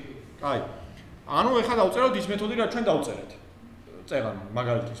 მივხვდით? კაი. ანუ ეხლა დავწეროთ ის მეთოდი, რაც ჩვენ დავწერეთ. წეგან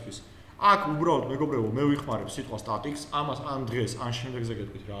მაგალითისთვის. აქ უბრალოდ მეგობრებო, მე ვიხმარებ სიტყვა statics, ამას ან დღეს, ან შემდეგზე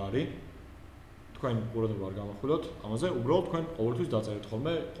გეტყვით რა არის. თქვენ ყურადღება არ გამახვილოთ, ამაზე უბრალოდ თქვენ ყოველთვის დაწერეთ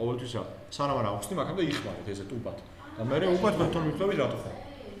ხოლმე, ყოველთვის რა. სანამ არ ავხსნი, მაგამდე იხმარეთ ესე ტუბად. და მე უკვე თქვენ მიხვდებით რატო ხარ.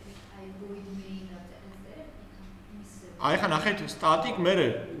 აი ხა ნახეთ static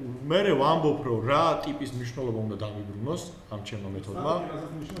მე ვამბობ რომ რა ტიპის მნიშვნელობა უნდა დამიბრუნოს ამ ჩემმა მეთოდმა.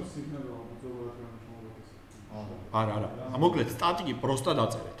 არა. მოკლედ static-ი პროსტა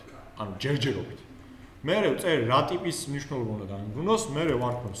დაწერეთ. ანუ ჯერჯერობით. მე ვწერ რა ტიპის მნიშვნელობა უნდა დამიბრუნოს, მე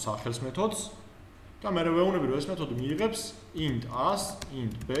ვარქმევ სახელს მეთოდს და მე ვეუბნები რომ ეს მეთოდი მიიღებს int a-ს,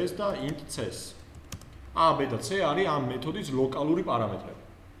 int b-ს და int c-ს. a, b და c არის ამ მეთოდის ლოკალური პარამეტრები.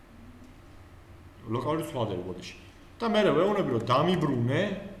 ლოკალური ცვლადები ბოდიში. და მე ვეუბნები რომ დამიბრუნე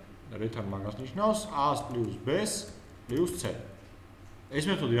return მაგას ნიშნავს a-ს + b-ს + c. ეს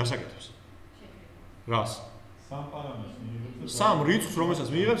მეთოდი რას აკეთებს? რას? სამ პარამეტრს მიიღებს. სამ რიცხვს რომელსაც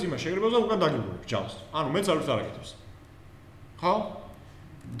მიიღებს იმას შეგრებავს და უკან დაგიბრუნებს ჯავს. ანუ მეც არ ვიცი რა აკეთებს. ხო?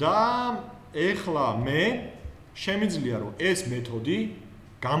 და ეხლა მე შემიძლია რომ ეს მეთოდი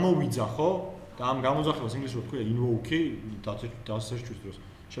გამოვიძახო და ამ გამოძახებას ინგლისურად ქვია invoke დასერჩვის დროს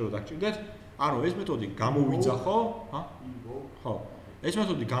შეიძლება დაგჭირდეთ. ანუ ეს მეთოდი გამოვიძახო, ხო. ეს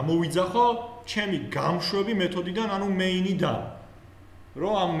მეთოდი გამოვიძახო ჩემი გამშვები მეთოდიდან, ანუ main-იდან.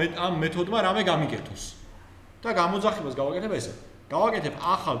 რომ ამ მეთოდმა რამე გამიკეთოს. და გამოძახებას გავაკეთებ ესე. გავაკეთებ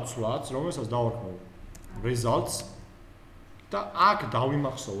ახალ ცვლადს, რომელსაც დავარქმევ results და აქ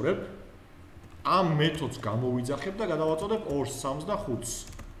დავიმახსოვრებ ამ მეთოდს გამოვიძახებ და გადავაწოდებ 2-ს, 3-ს და 5-ს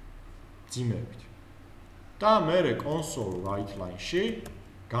ძიმებით. და მე console write line-ში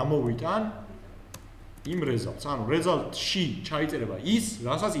გამოვიტან იმ results. ანუ result-ში ჩაიწერება ის,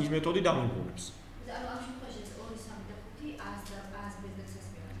 რასაც ის მეთოდი დამიმგონებს. ანუ ამ შემთხვევაში 2, 3 და 5 A-ს B-ს და C-ს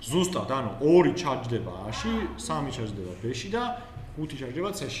მივიღებთ. ზუსტად, ანუ 2 ჩარჯდება A-ში, 3 ჩარჯდება B-ში და 5 ჩარჯდება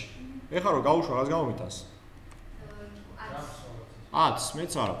C-ში. ეხლა რომ გავუშვა, რას გამომიტანს? 10-ს,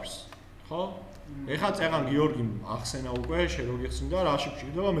 მეც არაფერს. ხო? ეხლა წეგან გიორგიმ ახსენა უკვე, შეგოგიხსნა რაში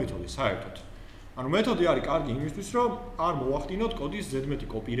გვჭირდება მეთოდი საერთოდ. ანუ მეთოდი არის კარგი იმისთვის, რომ არ მოვახდინოთ კოდის ზედმეტი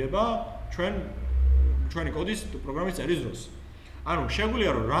კოპირება ჩვენი კოდის პროგრამის წერის დროს. ანუ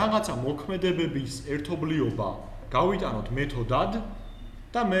შეგვიძლია რომ რაღაცა მოქმედებების ერთობლიობა გავიტანოთ მეთოდად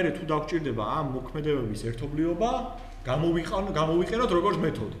და მე თუ დაგვჭირდება ამ მოქმედებების ერთობლიობა გამოვიყენოთ როგორც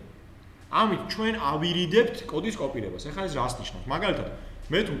მეთოდი. ამით ჩვენ ავირიდებთ კოდის კოპირებას. ეხლა ეს რას ნიშნავს? მაგალითად,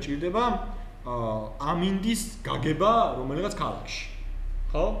 მე თუ მჭირდება ამინდის გაგება რომელიღაც ქალაქში.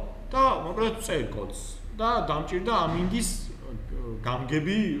 ხო? და მოკლედ წერ კოდს და დამჭირდა ამინდის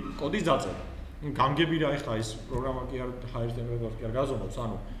გამგები კოდის დაწერა. გამგები რა ეხლა ეს პროგრამა კი არ higher temperatures კი არ გაზომავს,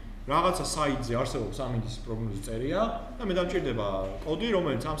 ანუ რაღაცა საიტზე არსებობს ამინდის პროგნოზის წერია და მე დამჭირდება კოდი,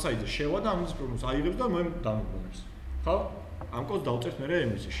 რომელიც ამ საიტზე შევა და ამინდის პროგნოზს აიღებს და მე დამიბრუნებს. ხო? ამ კოდს დავწერთ მე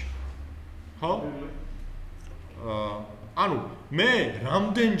MVC-ში. ხო? ანუ მე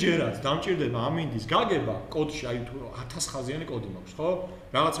რამდენჯერაც დამჭირდება ამინდის გაგება კოდში, აი თუ 1000 ხაზიანი კოდი მაქვს, ხო?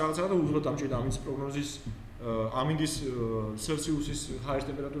 რაღაცა და უბრალოდ დამჭირდა ამინდის პროგნოზის ამინდის ცელსიუსის higher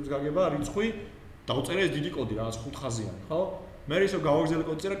temperatures გაგება რიცხვი დავწერე ეს დიდი კოდი რაღაც 5 ხაზიანი, ხო? მე ისო გავაგზავნე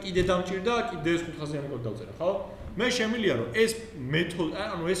კოდი წერა, კიდე დამჭირდა, კიდე ეს 5 ხაზიანი კოდი დავწერა, ხო? მე შემიძლია რომ ეს მეთოდი,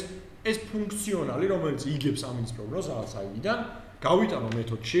 ანუ ეს ეს ფუნქციონალი, რომელიც იგებს ამინდის პროგნოზს რაღაც აიდიდან, გავიტანო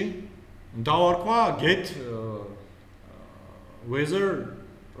მეთოდში, დავარქვა get weather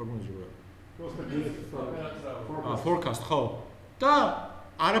პროგნოზი. forecast ხო? და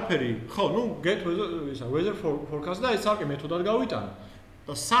არაფერი, ხო, ნუ get weather forecast და ეს არკე მეთოდად გავიტანო.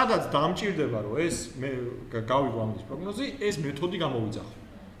 და სადაც დამჭირდება, რომ ეს გავიგო ამინდის პროგნოზი, ეს მეთოდი გამოვიძახო.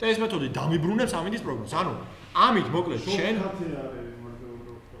 და ეს მეთოდი დამიბრუნებს ამინდის პროგნოზს. ანუ ამით მოკლედ შენ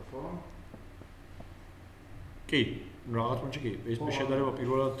კი, რაღაც მომენტში კი, ეს შედარება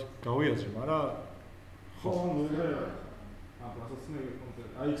პირველად გავიაზრე, მაგრამ ხო, ნუ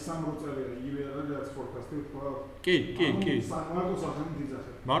აი სამრო წელი იგივე რაღაც ფორკასტი თქვა. კი.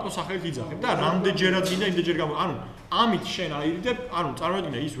 მარტო სახელით იძახებ და რამდენჯერაც გინდა იმდენჯერ ანუ ამით შენ აირიდებ, ანუ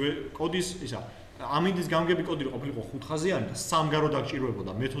წარმოიდგინე ის კოდის ისა ამინდის გამგები კოდი რო ყოფილიყო 5 ხაზიანი და სამგარო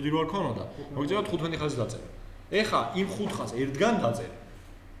დაგჭირვებოდა, მეთოდი რო არ ქონოდა, მოგიწევთ 15 ხაზი დაწერე. ეხა იმ 5 ხაზს ერთგან დაწერე.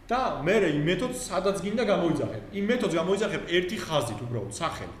 და მე იმ მეთოდს სადაც გინდა გამოიძახებ. იმ მეთოდს გამოიძახებ ერთი ხაზით უბრალოდ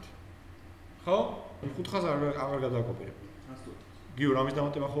სახელით. ხო? იმ 5 ხაზს აღარ გადავაკოპირებ. გიო რამის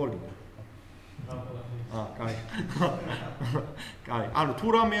დამატება ხო არ გინდა? კაი. კაი. ანუ თუ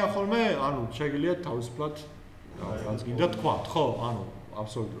რამეა ხოლმე, ანუ შეგიძლიათ თავისუფლად რაც გინდა თქვათ, ხო? ანუ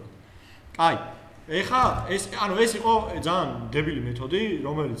აბსოლუტურად. კაი. ეხა ეს იყო ძალიან დებილი მეთოდი,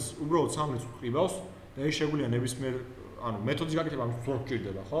 რომელიც უბრალოდ სამრეც ვყიდავს და ეს შეგვიძლია ნებისმიერ მეთოდის გაკეთება ამის უფრო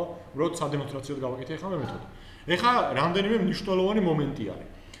გჭირდება, ხო? უბრალოდ სადემონსტრაციოდ გავაკეთე ახლა მე მეთოდი. ეხა რამდენიმე მნიშვნელოვანი მომენტი არის.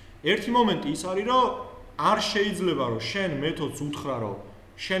 ერთი მომენტი ის არის, რომ არ შეიძლება რომ შენ მეთოდს უთხრა რომ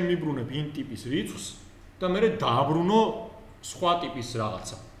შენ მიბრუნებ ინ ტიპის რიცხვს და მე დააბრუნო სხვა ტიპის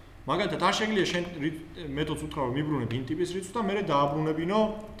რაღაცა. მაგალითად არ შეიძლება შენ მეთოდს უთხრა რომ მიბრუნებ ინ ტიპის რიცხვს და მე დააბრუნებინო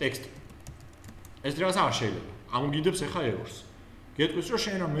ტექსტი. ეს რაღაცა არ შეიძლება. ამგიდებს ახლა errors. გეტყვის რომ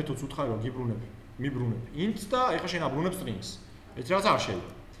შენ ამ მეთოდს უთხრა რომ მიბრუნებ int და ახლა შენ აბრუნებ strings. ეს რაღაცა არ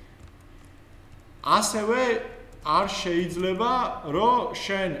შეიძლება. ასევე არ შეიძლება რომ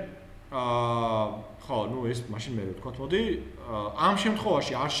შენ ხო, ნუ ეს მაშინ მე ვთქვათ, მოდი, ამ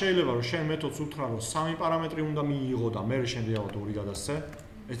შემთხვევაში არ შეიძლება რომ შენ მეთოდს უთხრა რომ 3 პარამეტრი უნდა მიიღო და მე შენ რეალურად 2 გადასცე.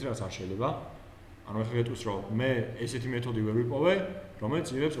 ეს რაღაც არ შეიძლება. ანუ ახლა გეტყვის რომ მე ესეთი მეთოდი ვერ ვიპოვე, რომელიც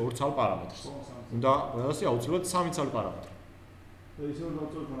იღებს 2 ცალ პარამეტრს. უნდა ყველასი აუცილებლად 3 ცალი პარამეტრი. და ისე რომ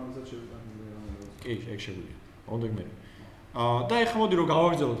დავწეროთ მაგასაც შევიტანოთ. კი, ეგ შეგვიძლია. მომდენ მე. და ეხლა მოდი რომ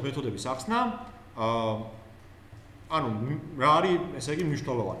გავაგრძელოთ მეთოდების ახსნა. ანუ რა არის ესე იგი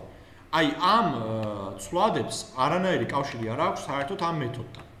მნიშვნელოვანი. აი ამ ცვლადებს არანაირი კავშირი არ აქვს საერთოდ ამ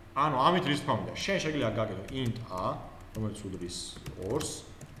მეთოდთან. ანუ ამით რის თქმა უნდა, შენ შეგიძლია გაკეთო int a, რომელიც უდრის 2-ს,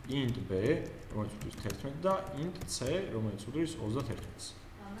 int b, რომელიც უდრის 11 და int c, რომელიც უდრის 31-ს.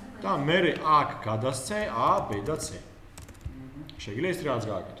 და მე აქ გადასცე a, b და c. შეგიძლია ეს რაღაც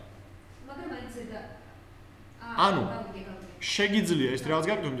გააკეთო. ანუ შეგიძლია ეს რაღაც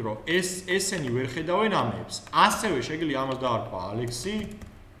გააკეთო, იმიტომ რომ ესენი ვერ ხედავენ ამებს. ასევე შეგიძლია ამას დაარქვა ალექსი,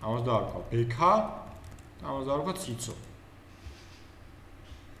 ამას დაარქვა ბექა, ამას დაარქვა ციცო.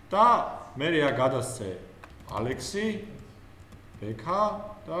 და მე რა გადასცე ალექსი, ბექა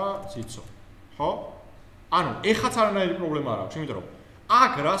და ციცო. ხო? ანუ ეხაც არანაირი პრობლემა არ აქვს, იმიტომ რომ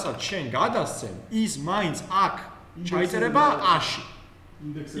აქ რასაც შენ გადასცენ, ის მაინც აქ ჩაიწერება a-ში.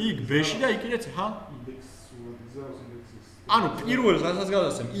 იქ b-ში და იქ კიდე c-ჰა? ანუ პირველს რასაც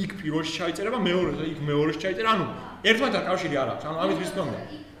გადასცენ, იქ პირველში ჩაიწერება, მეორეზე იქ მეორეში ჩაიწერა, ანუ ერთმანეთთან კავშირი არ აქვს. ანუ ამით რის თქმა უნდა,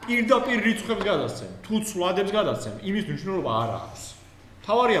 პირდაპირ რიცხვებს გადასცენ, თუ ცვლადებს გადასცენ, იმის მნიშვნელობა არ აქვს.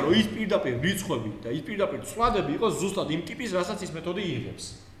 თავარია რომ ის პირდაპირ რიცხვები და ის პირდაპირ ცვლადები იყოს ზუსტად იმ ტიპის, რასაც ის მეთოდი იღებს.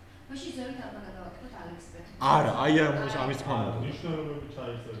 მაშინ ზოგადად არ გადავაკეთოთ ალექსს. არა, აი ამის თქმა უნდა. ნიშნულობები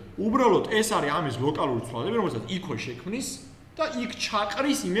ჩაიწერეთ. უბრალოდ ეს არის ამის ლოკალური ცვლადები, რომელსაც იქვე შექმნის და იქ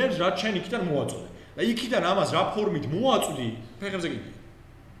ჩაყრის იმერს, რაც შენ იქიდან მოაწოდე. და იქიდან ამას რა ფორმით მოაწვდი, ფეხებზე გიგია.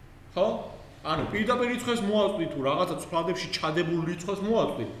 ხო? ანუ პირდაპირ რიცხვებს მოაწვდი თუ რაღაცა ცვლადებში ჩადებულ რიცხვებს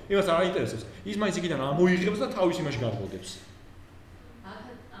მოაწვდი, იმას არ აინტერესებს. ის მაინც იქიდან ამოიღებს და თავის იმაში გადმოდებს. აქ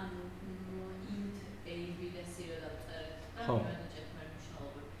ანუ int a b და c რა დავწერეთ და ხო. მივანიჭეთ მე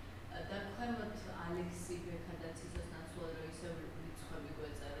მნიშვნელობები. და ქვემოთ ალექსი ბექა და ციცოს ნაცვლად რომ ისევ რიცხვები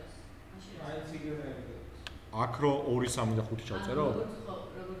გვეწეროს. მაშინ აი ციგნები. აქ რო 2 3 და 5 ჩავწერო?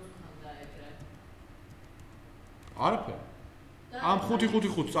 როგორც ხონდა ეგრე. არაფერი. ამ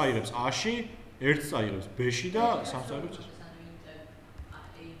 5-5-5 წაიღებს a-ში, 1 წაიღებს b-ში და 3 წაიღებს c-ში.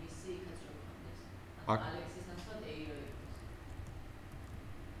 აქ ალექსის ნაცვლად a რო იყოს.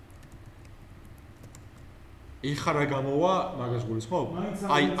 ეხლა რა გამოვა მაგას გულისხმობ?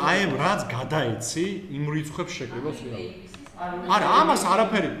 აი ამ რაც გადაეცი, იმ რიცხვებს შეკრებას ვიღავ. არა, ამას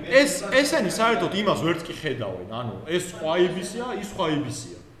არაფერი. ესენი საერთოდ იმას ვერც კი ხედავენ. ანუ ეს სხვა ABC-ია, ის სხვა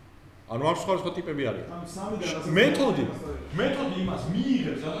ABC-ია. ანუ აქვს სხვადასხვა ტიპები არის. ანუ სამი და მეთოდი იმას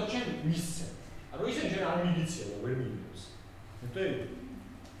მიიღებს, სადაც შენ მისცემ. ანუ ისე შენ არ მიგიცია და ვერ მიიღებს.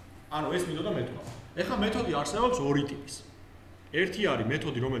 ანუ ეს მინდოდა მეთქვა. ეხლა მეთოდი არსებობს ორი ტიპის. ერთი არის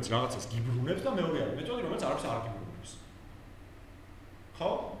მეთოდი, რომელიც რაღაცას გიბრუნებს და მეორე არის მეთოდი, რომელიც არაფერს არ გიბრუნებს. ხო?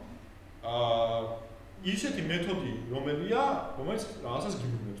 ისეთი მეთოდი, რომელიც რაღაცას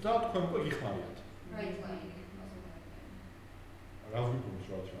გიბრუნებს და თქვენ უკვე გიხმარიათ. რა გიბრუნებს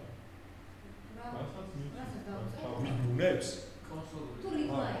რა? გიბრუნებს?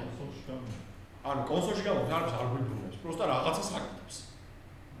 ანუ კონსოლში გამოდის არაფერს არ გიბრუნებს, просто რაღაცას აკეთებს.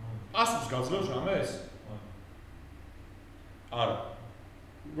 პასუხს გაძლევს რამეს? არა.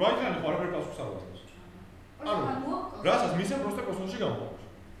 რაითანი ხო არაფერ პასუხს არ გაძლევს. ანუ რასაც მისცემ просто კონსოლში გამოდის.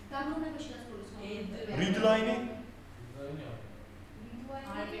 დაბრუნებაში გასულის readline-ი?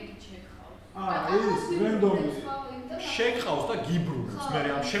 ის რენდომი შეგყავს და გიბრუნებს, მე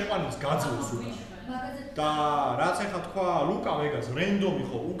ამ შეყვანის გაძლევს უკან. და რაც ახლა თქვა ლუკამ ეგას რენდომი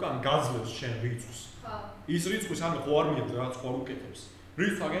ხო უკან გაძლევს შენ რიცხვს. ის რიცხვი სამი ხო არ მიიღებს რაც ხო არ უკეთებს.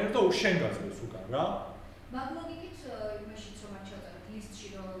 რიცხვს აგენებს და შენ გაძლევს უკან რა. მაგ ლოგიკით იმაშიც რომ არ ჩავწეროთ ლისტში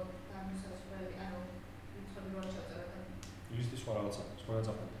რომ განუსაზღვრელი ანუ რიცხვები რო არ ჩავწეროთ. ლისტი სხვა რაღაცა, სხვა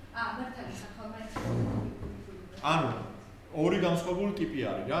რაღაცა. მართალი ხომ ანუ ორი განსხვავებული ტიპი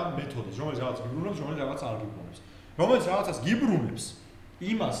არის რა მეთოდის, რომელიც რაღაც გიბრუნებს, რომელიც რაღაც არ გიბრუნებს. რომელიც რაღაცას გიბრუნებს,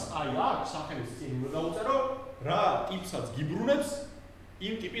 იმას აი აქ სახელის წინ უნდა დავუწერო, რა ტიპსაც გიბრუნებს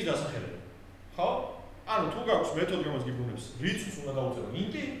იმ ტიპის დასახელება. ხო? ანუ თუ გაქვს მეთოდი, რომელიც გიბრუნებს, რიცხვს უნდა დავუწერო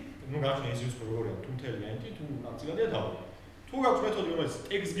inti, ну გახსნია ის რიცხვი როგორია, თუ მთელია inti, თუ ნაწილადია დავი. თუ გაქვს მეთოდი, რომელიც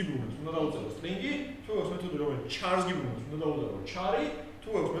text გიბრუნებს, უნდა დავუწერო string-ი, თუ გაქვს მეთოდი, რომელიც chars გიბრუნებს, უნდა დავუწერო char-ი, თუ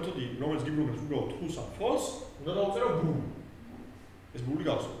გაქვს მეთოდი, რომელიც გიბრუნებს უბრალოდ truth ან false, უნდა დავუწერო bool. ეს ბული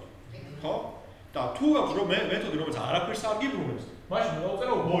გახსოვთ. ხო? და თუ გაქვს მეთოდი, რომელიც არაფერს არ გიბრუნებს, მაშინ უნდა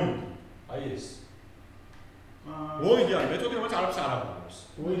დავუწერო void. აი ეს. void არის მეთოდი, რომელიც არაფერს არ აბრძანებს.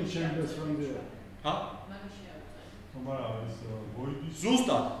 void შეგდეს რამდენია? ჰა? მაგრამ ეს void-ი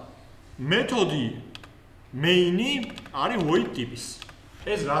ზუსტად მეთოდი main-ი არის void ტიპის.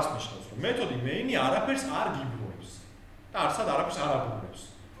 ეს რას ნიშნავს, რომ მეთოდი main-ი არაფერს არ გიბრუნებს და არსად არაფერს არ აბრუნებს.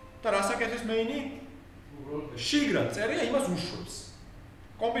 და რას აკეთებს main-ი? შიგრად წერია იმას უშვებს.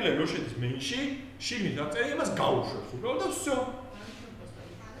 კომპილერი რო შედის main-ში, შიგნით რა წერია იმას გაუშვებს უბრალოდ და всё.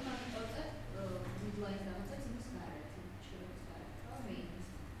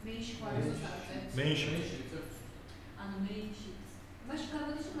 main-ში. ანუ main-ში. მაშინ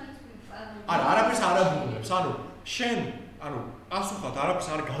გამოდის რომ მაინც არა, არაფერს არ აბრუნებს. ანუ შენ, ანუ პასუხად არაფერს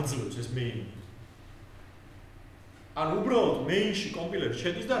არ გაძლევს ეს main-ი. ანუ უბრალოდ main-ში კომპილერი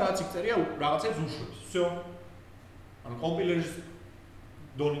შედის და რაც იქ წერია რაღაცებს უშვებს. всё. ანუ კომპილერის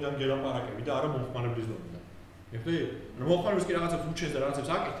დონიდან გელაპარაკები და არა მომხმარებლის დონიდან. ეხლა მომხმარებლის კი რაღაცებს უჩენს და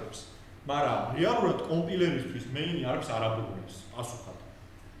რაღაცებს აკეთებს, მაგრამ რეალურად კომპილერისთვის main-ი არაფერს არ აბრუნებს პასუხად.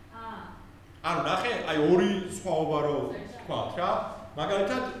 ანუ ნახე, აი ორი სხვაობა რო თქვათ რა.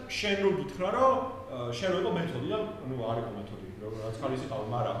 მაგალითად, შენ რო გითხრა, რომ შენ რო იყო მეთოდი და ნუ არ იყო მეთოდი, რაც ხალისი ყავ,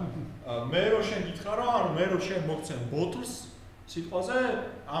 მაგრამ მე რო შენ გითხრა, რომ ანუ მე რო შენ მოგცემ bottles სიტყვაზე,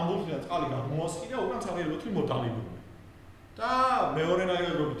 ამ bottles-დან წყალი გამოასხი და უკან ცალკე bottles მოდამიბრუნე. და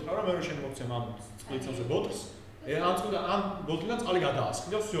მეორენაირად რო გითხრა, რომ მე რო შენ მოგცემ ამ წყლიცაზე bottles, ამ bottles-დან წყალი გადაასხი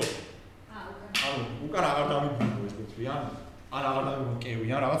და всё. ანუ უკან აღარ დამიბრუნო ეს bottles, ან აღარ დამიბრუნო კევი,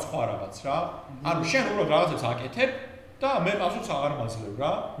 ან რაღაც სხვა რაღაც რა. ანუ შენ უბრალოდ რაღაცებს აკეთებ და მე პასუხს აღარ მაძლევ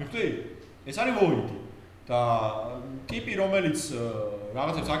რა. მიხვდი? ეს არის void-ი. და ტიპი, რომელიც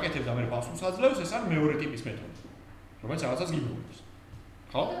რაღაცებს აკეთებს და მე პასუხს აძლევს, ეს არის მეორე ტიპის მეთოდი, რომელიც რაღაცას გიბრუნებს.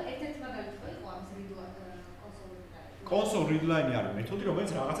 ხო? ერთ-ერთი მაგალითი იყო ამ readline console readline-ი არის მეთოდი,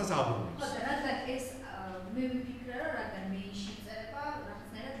 რომელიც რაღაცას აბრუნებს. ხო, და რადგან ეს მე ვიფიქრე, რომ რადგან main-ში წერება,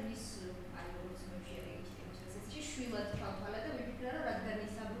 რაღაცნაირად მის აი როგორც მებშერე იქნება, ესეც შვილად თავთვალა და ვიფიქრე, რომ რადგან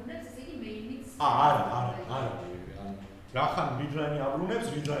ის აბრუნებს, ესე იგი main-იც არა. რახან readline-ი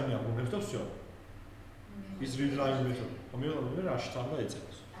აბრუნებს და всё. ის readline მეთოდი. მე რაში თამდა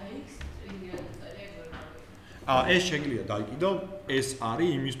ეწევს. ეს შეგვიძლია დაიკიდო, ეს არის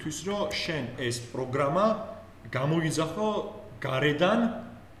იმისთვის, რომ შენ ეს პროგრამა გამოგიძახო გარედან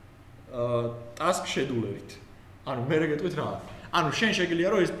task scheduler-ით. ანუ მე გეტყვით რა. ანუ შენ შეგვიძლია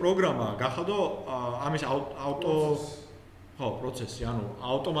რომ ეს პროგრამა გახადო ამის პროცესი, ანუ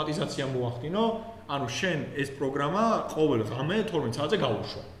ავტომატიზაცია მოახდინო, ანუ შენ ეს პროგრამა ყოველ ღამე 12 საათზე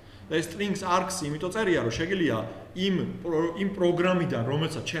გაუშვა. და ეს strings args იმიტომ წერია, რომ შეგვიძლია იმ პროგრამიდან,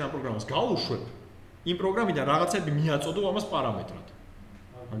 რომელსაც შენ ამ პროგრამას გაუშვებ, იმ პროგრამიდან რაღაცები მიაწოდო ამას პარამეტრად.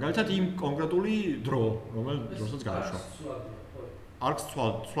 მაგალითად იმ კონკრეტული დრო, რომელ დროსაც გაუშვა. args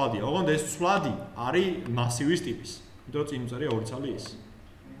ცვლადია, ოღონდ ეს ცვლადი არის მასივის ტიპის. იმიტომ წინ წერია 2 ცალი ის.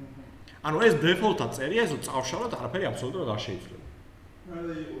 ანუ ეს დეფოლტად წერია, ეს წავშალოთ, არაფერი აბსოლუტურად არ შეიძლება. მე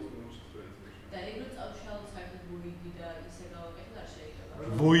და იყოს მომშეწრეთ. და ეგ რო წავშალოთ საერთოდ void და ისე გავაკეთოთ არ შეიძლება.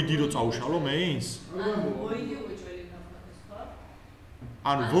 void-ი რო წავშალო mains? ანუ void-ი უეჭველი გახდეს, ხო?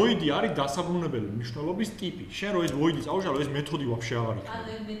 ანუ void-ი არის დასაბრუნებელი მნიშვნელობის ტიპი. შენ რო ეს void-ი წავშალო, ეს მეთოდი ვაფშე აღარ იქნება. ანუ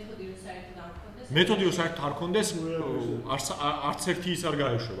ეს მეთოდი რო საერთოდ არ გქონდეს. მეთოდი რო საერთოდ არ კონდეს, არც ერთი ის არ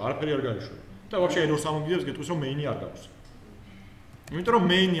გაეშვება, არაფერი არ გაეშვება. და ვაფშე error-ს ამომგიდებს, გეტყვის რომ main-ი არ გაქვს. იმიტომ რომ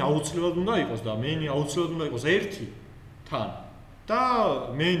main-ი აუცილებლად უნდა იყოს და main-ი აუცილებლად უნდა იყოს ერთი თან. და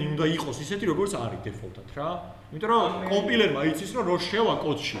main-ი უნდა იყოს ისეთი, როგორც არის default-ად რა. იმიტომ რომ კომპილერმა იცის რომ შევა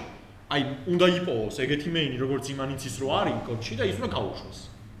კოდში. აი, უნდა იპოვოს ეგეთი main-ი, როგორც იმან იცის რომ არის კოდში და ის უნდა გაუშვას.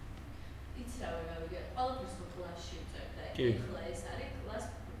 იცი რა ვეგავიგე, ყველაფერს ხო კლასში ვწერთ და კი. ეხლა ეს არის class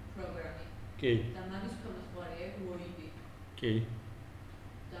programming. კი, და მაგის ქვემოთ ხო არის void-ი. კი.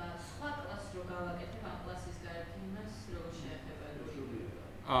 და სხვა კლასს რო გავაკეთებ ამ კლასის გარეთ იმას როგორ შეეხება void-ი.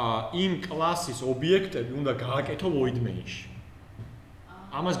 იმ კლასის ობიექტები უნდა გააკეთო void main-ში.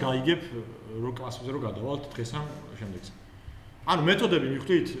 ამას გაიგებ რო კლასებზე რო გადავალთ დღეს ამ შემდეგს. ანუ მეთოდები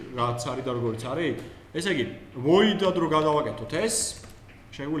მიხვდით რაც არის და როგორიც არის. ესე იგი, void-ად რო გადავაკეთოთ ეს,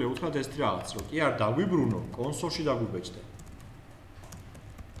 შეგვიძლია უთხრათ ეს რაღაც, რომ კი არ დაგვიბრუნო, კონსოლში დაგვიბეჭდე.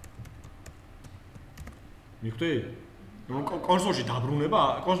 მიხვდი? ნუ კონსოლში დაბრუნება,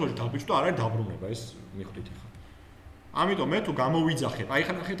 კონსოლში დაბეჭდვა არ არის დაბრუნება, ეს მიხვდით ახლა. ამიტომ მე თუ გამოვიძახებ, აი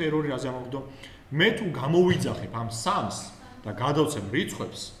ხა ნახეთ ერორი რაზე ამოვიდო. მე თუ გამოვიძახებ ამ სამს და გადავცემ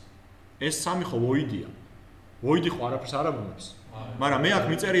რიცხვებს, ეს სამი ხო void-ია. void-ი ხო არაფერს არ აბრუნებს. მაგრამ მე აქ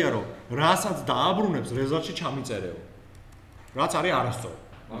მიწერია რომ რასაც დააბრუნებს რეზულტში ჩამიწერეო. რაც არის არასწორი.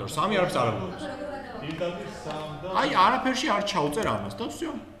 იმიტომ რომ სამი არაფერს არ აბრუნებს. ინტანტის 3 და აი არაფერში არ ჩაუწერ ამას და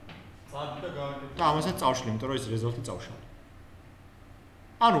всё. წადი და გააკეთე. და ამასაც წავშლი, იმიტომ რომ ეს რეზულტი წავშალე.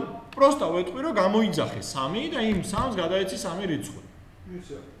 ანუ პროსტა ვეტყვი რომ გამოიძახე 3 და იმ 3-ს გადაეცი 3 რიცხვი.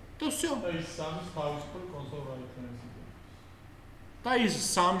 ისე. და всё. და ის სამის თავისუფლ კონსოლ რაიტ-ს. და ის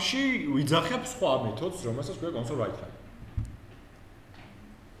 3-ში ვიძახებ სხვა მეთოდს, რომელსაც ქვია console write.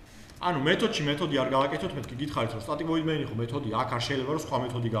 ანუ მეთოდში მეთოდი არ გავაკეთოთ, მეთქი გითხარით რომ static void main-ი ხო მეთოდია, აქ არ შეიძლება რომ სხვა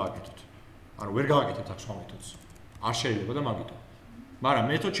მეთოდი გააკეთოთ. ანუ ვერ გავაკეთებთ აქ სხვა მეთოდს. არ შეიძლება და მაგითო. მაგრამ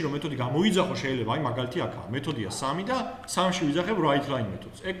მეთოდში რომ მეთოდი გამოიძახო შეიძლება, აი მაგალითი აქაა. მეთოდია 3 და 3-ში ვიძახებ write line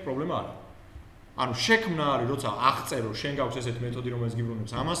მეთოდს. ეგ პრობლემა არა. ანუ შექმნა არის, როცა აღწერო, შენ გაქვს ესეთი მეთოდი, რომელიც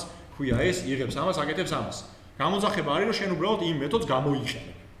გიბრუნებს ამას, ქვია ეს, იღებს ამას, აკეთებს ამას. გამოძახება არის, რომ შენ უბრალოდ იმ მეთოდს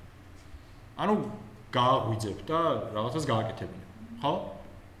გამოიყენებ. ანუ გააღვიძებ და რაღაცას გააკეთებინებ. ხო?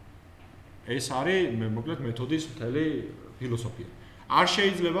 ეს არის მოკლედ მეთოდის მთელი ფილოსოფია. არ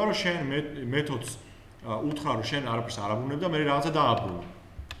შეიძლება რომ შენ მეთოდს უთხრა რომ შენ არაფერს არ აბრუნებ და მე რაღაცა დააბრუნო.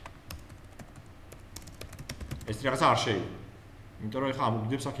 ეს რაღაცა არ შეიძლება. იმიტომ რომ ეხლა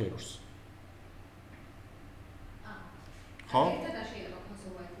ამოგდებს აქ errors. ხო?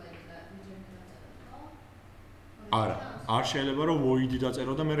 არა, არ შეიძლება რომ void-ი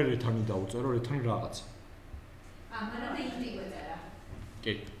დაწერო და მე return-ი დავუწერო, return რაღაცა. მაგრამ და int-ი გვეწერა.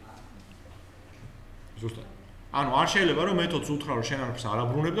 კი. ზუსტად. ანუ არ შეიძლება რომ მეთოდს უთხრა რომ შენ არაფერს არ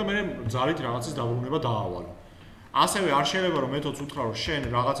აბრუნებ და მე ძალით რაღაცის დაბრუნება დაავალო. ასევე არ შეიძლება რომ მეთოდს უთხრა რომ შენ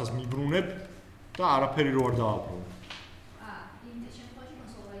რაღაცას მიბრუნებ და არაფერი რო არ დააბრუნო. int-ის შემთხვევაში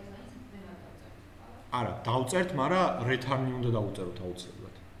console write line-ს მე ვერ დავწერთ. არა, დავწერთ, მაგრამ return-ი უნდა დავუწეროთ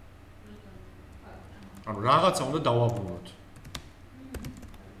აუცილებლად. ანუ რაღაცა უნდა დავაბრუნოთ.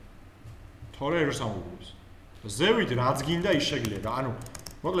 თორე errors ამოგვიყვებს. ზევით რაც გინდა ის შეგიძლია. ანუ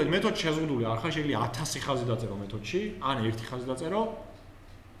მოკლედ მეთოდი შეზღუდული არ ხარ, შეიძლება 1000 ხაზი დაწერო მეთოდში, ან 1 ხაზი დაწერო.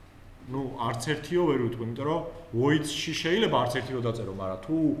 ნუ არც ერთიო ვერ ვიტყვი, იმიტომ რომ void-ში შეიძლება არც ერთი რო დაწერო, მაგრამ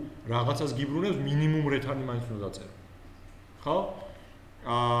თუ რაღაცას გიბრუნებს, მინიმუმ return-ი მაინც უნდა დაწერო. ხო?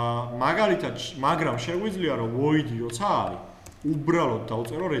 მაგალითად, მაგრამ შეგვიძლია რომ void-ი როცა არის, უბრალოდ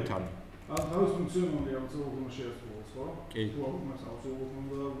დავწერო return-ი. თავის ფუნქციონალური აუცილებლად შეასრულოს, ხო? კი. თუ ამას აუცილებლად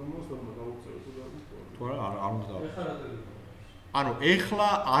უნდა დავუბრუნოს და უნდა დავუწეროს და თუ არ უნდა დავწერო. ეხლა რა წერეთ? ანუ ეხლა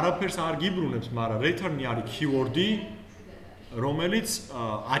არაფერს არ გიბრუნებს, მაგრამ return-ი არის keyword-ი, რომელიც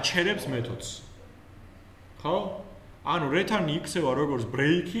აჩერებს მეთოდს. ხო? ანუ return-ი იქცევა როგორც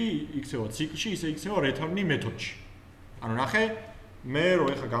break-ი, იქცევა ციკლში, ისე იქცევა return-ი მეთოდში. ანუ ნახე, მე რო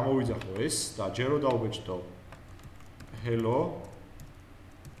ეხლა გამოვიძახო ეს და ჯერო დავბეჭდო hello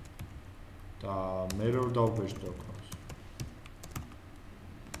და მე რო დავბეჭდო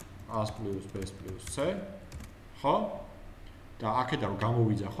a + b + c, ხო? და აქედან რომ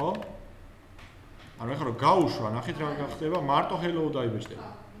გამოვიძახო, ანუ ეხლა რომ გაუშვა, ნახეთ რა გახდება, მარტო hello დაიბეჭდება.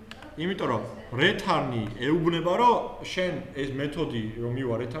 იმიტომ რომ return-ი ეუბნება რომ შენ ეს მეთოდი რომ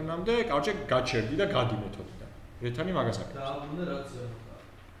მივა return-ამდე, კარგე გაჩერდი და გადი მეთოდიდან. return-ი მაგას აკეთებს. დააბრუნე რაც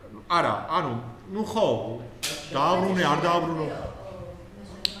არა, ანუ ნუ ხო, დააბრუნე, არ დააბრუნო.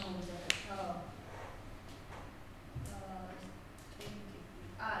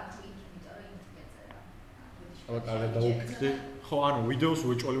 აბა კარგი დაუკვირდი. ხო, ანუ ვიდეოს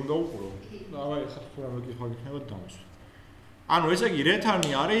უეჭველი უნდა უყურო. და აი ხა თუ რამე კითხვა გიქნება დამოსვი. ანუ ესე იგი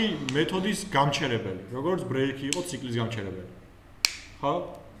return-ი არის მეთოდის გამჩერებელი, როგორც break-ი იყო ციკლის გამჩერებელი. ხო?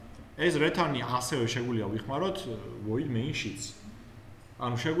 ეს return-ი ასევე შეგვიძლია ვიხმაროთ void main-შიც.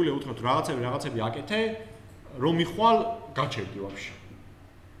 ანუ შეგვიძლია უთხრათ რაღაცები აკეთე, რომ მიხვალ გაჩერდი ვაფშე.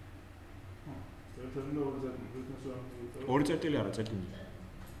 ორი წერტილი არა, წერტილი.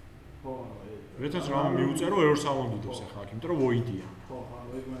 ხო, return-ს რამე მიუწერო, error-ს ამომდიდებს ახლა აქ, იმიტომ რომ void-ია. ხო,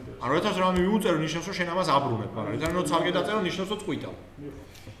 ეგ მენტერს. ანუ return-ს რამე მიუწერო, ნიშნავს რომ შენ ამას აბრუნებ, მაგრამ return-ს ცალკე დაწერო, ნიშნავს რომ წყვიტავ.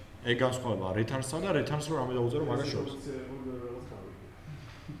 ეგ განსხვავება return-სა და return-ს რომ რამე დაუწერო მაგას შორის.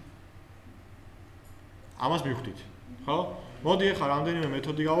 ამას მივხვდით. ხო? მოდი ახლა რამდენიმე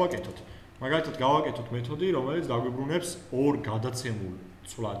მეთოდი გავაკეთოთ. მაგალითად გავაკეთოთ მეთოდი, რომელიც დაგვიბრუნებს ორ გადაცემულ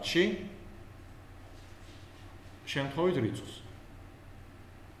ცვლადში შემთხვევით რიცხვს.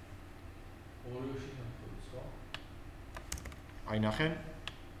 აი ნახე.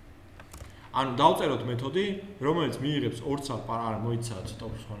 ანუ დავწეროთ მეთოდი, რომელიც მიიღებს ორ ცალ არა მოიცა ცოტა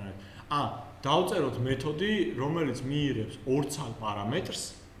უცხოენად. დავწეროთ მეთოდი, რომელიც მიიღებს ორ ცალ პარამეტრს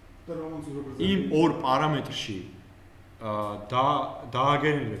და რომელიც იმ ორ პარამეტრში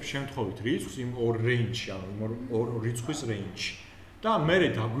დააგენერებს შემთხვევით რიცხვს იმ ორ range-ში, ანუ იმ ორ რიცხვის range-ში. და მერე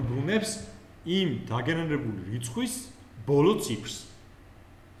დაგვიბრუნებს იმ დაგენერებული რიცხვის ბოლო ციფრს.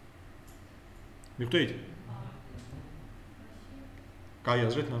 მიხვდით?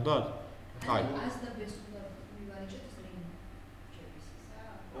 გაიაზრეთ ნამდვილად? აი.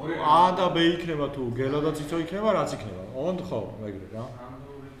 A და B იქნება თუ გელადაც იცო იქნება, რაც იქნება. ოღონდ ხო, მეგრე რა.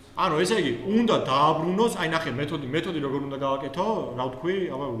 ანუ ესე იგი, უნდა დააბრუნოს, აი ნახე მეთოდი როგორ უნდა გავაკეთო, რა ვთქვი,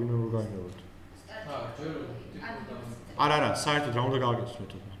 აბა ვინ როგორ გავიმეოროთ. არა, საერთოდ რა უნდა გავაკეთოს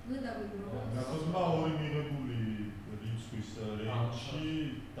მეთოდი. ნახოსმა ორი მიღებული რიცხვის range-ში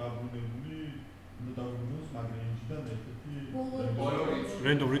დაბრუნებული უნდა დაბრუნოს მაგ range-დან ერთ-ერთი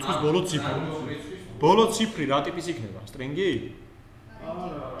random რიცხვის ბოლო ციფრი. ბოლო ციფრი რა ტიპის იქნება? string-ი?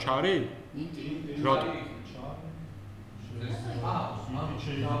 ჩარი? რა ტიპი?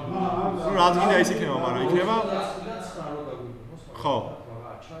 ну რაც გინდა ის იქნება, მაგრამ იქნება ხო.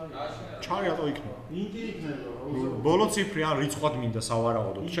 ჩარი რატო იქნება? ინტი იქნება. ბოლო ციფრი ან რიცხვად მინდა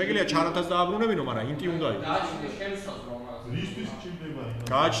სავარაუდოდ. შეგიძლია ჩარათაც დააბრუნებინო, მაგრამ ინტი უნდა იყოს. რისთვის ჭირდება იმ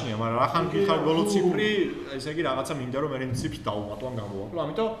გააჩნია, მაგრამ ახლა მკითხავ ბოლო ციფრი, ესე იგი რაღაცა მინდა რომ მე ციფრს დავუმატო ან გამოვაკლო,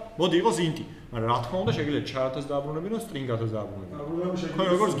 ამიტომ მოდი იყოს ინტი. მაგრამ რა თქმა უნდა შეგიძლია ჩარათაც დააბრუნებინო, string-ათაც დააბრუნებინო. ხო,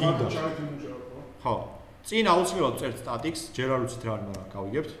 როგორც გინდა. ხო. წინ აუცილებლად წერთ statics, ჯერ არ ვიცით რა არის, მაგრამ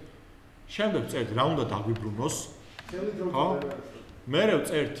გავიგებთ. შემდეგ წერთ რა უნდა დაგვიბრუნოს. ხო? მერე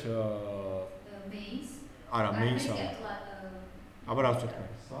წერთ არა, mains არა. აბა რა ვწერთ?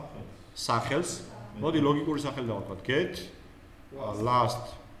 სახელს. მოდი ლოგიკური სახელი დავაკვირდეთ. Get last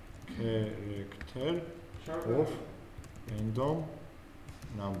character of random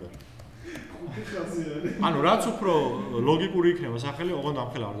number. ანუ რაც უფრო ლოგიკური იქნება სახელი, ოღონდ ამ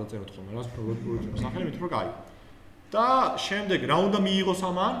ხელს არ დაწეროთ ხოლმე, რაც უფრო ლოგიკური იქნება სახელი, მით უფრო კაი. და შემდეგ რა უნდა მიიღოს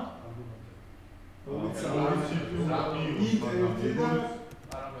ამან?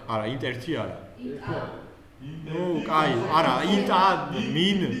 არა, int 1 არა. ნუ, კაი, არა, int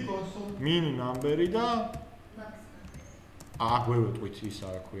min number-ი და აქ ვერ ვეტყვით ის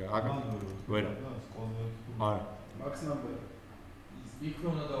არა ქვია. აქ ვერა. არა. max number. იქ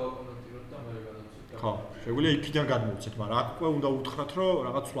უნდა დავაკონექტიროთ და მე გადავწყვეტ. ხო, შეგვიძლია იქიდან გადმოვცეთ, მაგრამ აქ უკვე უნდა უთხრათ, რომ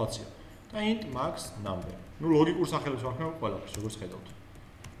რაღაც სვლაცია. და int max number. ნუ ლოგიკურ სახელებს ვახმევ ყველაფერს, როგორც ხედავთ.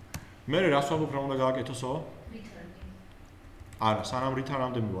 მე რას ვამბობ, რა უნდა გააკეთოსო? არა, სანამ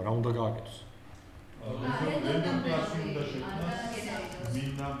return-ამდე მივა, რა უნდა გააკეთოს?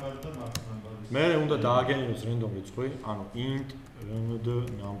 მე უნდა დააგენეროს random რიცხვი, ანუ int rand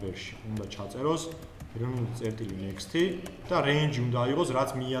number-ში უნდა ჩაწეროს rand წერტილი next-ი და range უნდა იყოს, რაც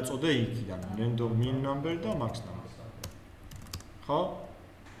მიაწოდე იქიდან, random min number და max number. ხო?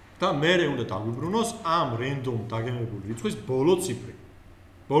 და მე უნდა დაგვიბრუნოს ამ random დაგენერებული რიცხვის ბოლო ციფრი.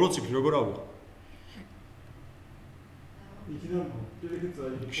 ბოლო ციფრი როგორ ავიღო?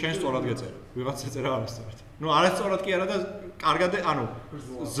 შენ სწორად გეწერა, ვიღაც ეწერა არასწორად. ნუ არასწორად კი არა და კარგად, ანუ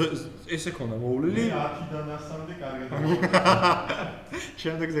ესე ქონდა მოვლილი. 10-დან 100-მდე კარგად.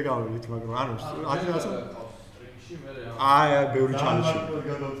 შემდეგზე გავიდით, მაგრამ ანუ 10-დან 100 string-ში მე აი, ბევრი ჩალიში.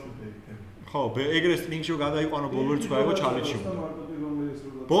 გადავწყვეტე. ხო, ეგრე string-ში გადაიყვანო ბოლო რიცხვი აიღო ჩალიში.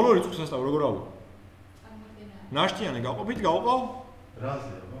 ბოლო რიცხვის სასწავლო როგორ ავიღო? ნაშთიანი გაყოფით გავყავ?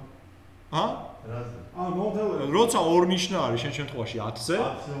 რაზე აბა? ჰა? რაზე? მოდელები. როცა ორ ნიშნა არის შენ შემთხვევაში 10-ზე?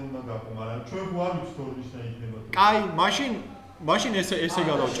 10-ზე უნდა გაყო, მაგრამ ჩვენ ვარ ვიცით ორ ნიშნა იქნება. კაი, მაშინ ესე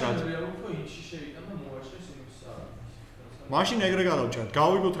გადავჭრათ. უფრო ინში შევიდა და მოვაჭრეს იმის არა. მაშინ ეგრე გადავჭრათ.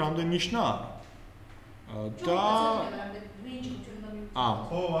 გავიგოთ რამდენი ნიშნა არის? და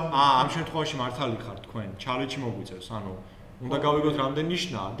ხო, ამ შემთხვევაში მართალი ხართ თქვენ, challenge მოგვიწევს, ანუ უნდა გავიგოთ რამდენი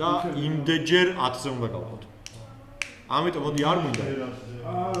ნიშნაა და იმდენჯერ 10-ზე უნდა გავყოთ. ამიტომ მოდი არ მინდა.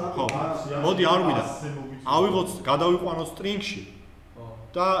 ხო, მოდი არ მინდა. ავიღოთ, გადავიყვანოთ string-ში.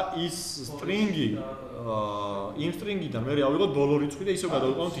 და ის string-ი იმ string-იდან მე ავიღოთ ბოლო რიცხვი და ისევ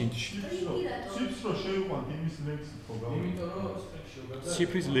გადავიყვანოთ int-ში. ციფრს რო შევიყვანთ იმის ლენქსით ხო გავა. იმიტომ რომ string-ში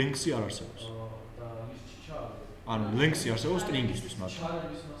ციფრის length-ი არ არსებობს. და ის ჩჩალე. ანუ length-ი არსებობს string-ისთვის მაგრამ.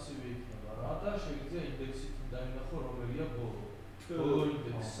 ჩალების მასივი იქნება რა და შეიძლება ინდექსით დაინახო რომელია ბოლო. ბოლო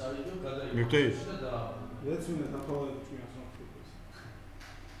ინდექსი საიდო გადაიღოს და დააბო. ეცმინე დაფავალე ჭკვიანს მოხდეს.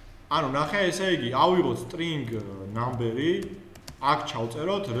 ანუ ნახე ესე იგი ავიღოთ string number-ი აქ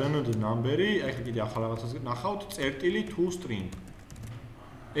ჩავწეროთ rand number-ი, ახლა კიდე ახალ რაღაცას ნახავთ, წერტილი to string.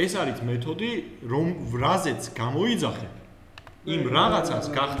 ეს არის მეთოდი, რომ რაზეც გამოიძახებ, იმ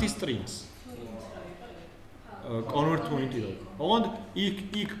რაღაცას გახდი strings. convert to int-ი. ოღონდ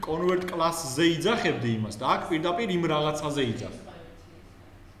იქ convert class-ზე იძახებდი იმას და აქ პირდაპირ იმ რაღაცაზე იძახებ.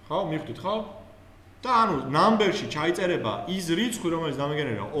 ხო, მივხვდით ხო? და ანუ number-ში ჩაიწერება ის რიცხვი, რომელიც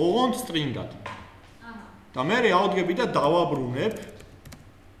დამეგენერება ოღონდ string-ად. და მე ავდგები და დავაბრუნებ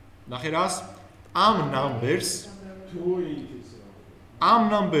ნახე რას ამ numbers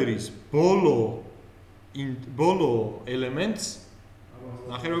ამ number-ის ბოლო elements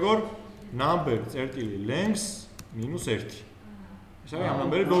ნახე როგორ number წერტილი length -1 ეს არის ამ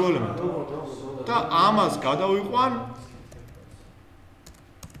number-ის ბოლო ელემენტი და ამას გადავიყვან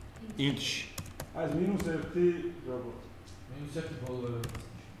int-ში ეს -1 როგორ -1 ბოლო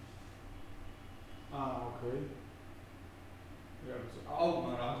ელემენტი ოკეი. აუ,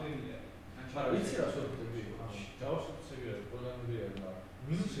 რამდენია? არა, ვიცი რა შევხვდები. ჯავახეთში პროგრამებია და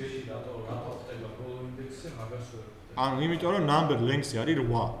 -1 დატოვება ბოლო ინდექსზე მაგას შევხვდები. ანუ იმიტომ რომ number length-ი არის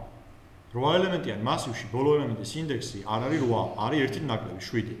 8. 8 ელემენტიან მასივში ბოლო ელემენტის ინდექსი არ არის 8, არის 1 ნაკლები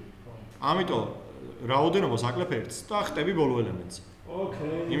 7. ამიტომ რაოდენობას აკლებ 1-ს და ხტები ბოლო ელემენტს.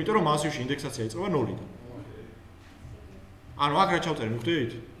 ოკეი. იმიტომ რომ მასივში ინდექსაცია იწყება 0-დან. ანუ აქ რა ჩავწერე,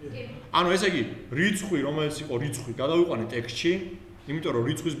 მიხვდებით? ანუ ესე იგი, რიცხვი, რომელიც იყო რიცხვი, გადავიყვანე ტექსტში, იმიტომ რომ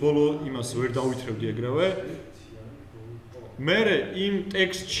რიცხვის ბოლო იმას ვერ დავითრევდი ეგრევე. მე იმ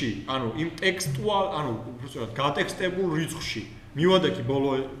ტექსტში, ანუ იმ ტექსტუალ, ანუ უბრალოდ გატექსტებულ რიცხვში, მივადექი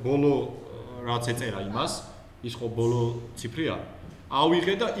ბოლო რაც ეწერა იმას, ის ხო ბოლო ციფრია.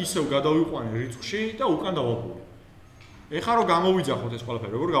 ავიღე და ისევ გადავიყვანე რიცხვში და უკან დავაბურე. ეხლა რომ გამოვიძახოთ ეს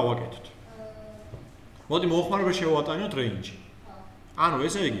ყველაფერი, როგორ გავაკეთოთ? მოდი მოხმარება შევატანოთ range-ი. ანუ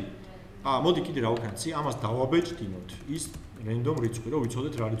ესე იგი, მოდი კიდე რა ვქნათ, ცი ამას დავაბეჭდინოთ ის random რიცხვი, რომ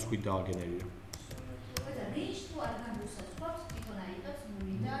ვიცოდეთ რა რიცხვი დააგენერირა. range თუ არ განვუსაზღვრავთ, თვითონ აიღებს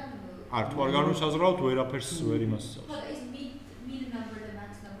 0-დან. არ თუ არ განვუსაზღვრავთ, ვერაფერს ვერ იმას. ხო, და ის mid number და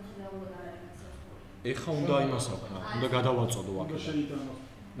max number დაუბრუნდა არ არის განსაზღვრული. ეხლა უნდა იმას აქვნა, უნდა გადავაწოდო აქ. შეიტანო.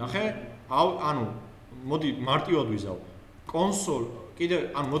 ნახე? ანუ მოდი მარტივად ვიზავ. console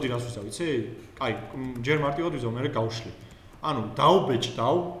კიდე ანუ მოდი რას ვიზავ, იცი? კაი, ჯერ მარტივად ვიზავ, მე გავშლი. ანუ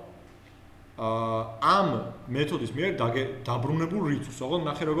დავბეჭდავ ამ მეთოდის მიერ დაბრუნებულ რიცხვს. ოღონდ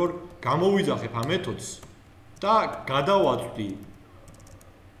ნახე როგორ გამოვიძახებ ამ მეთოდს და გადავაწვდი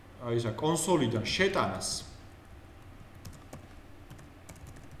აი ისა კონსოლიდან შეტანას.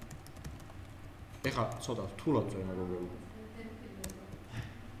 ეხლა ცოტა რთულად წერენ როგორ.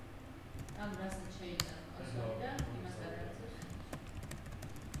 ამ რასაც შეიტანა კონსოლიდან იმას გადააცეს.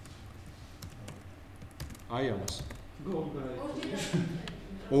 აი ამას. გოგაი.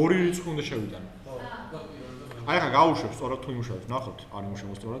 ორი რიცხვი უნდა შევიტანო. აი ახლა გავუშვებ სწორად თუ იმუშავებს, ნახოთ, არ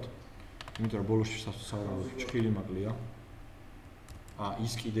იმუშავებს სწორად. იმიტომ რომ ბოლოში საუბრობთ, ჭხილი მაკლია.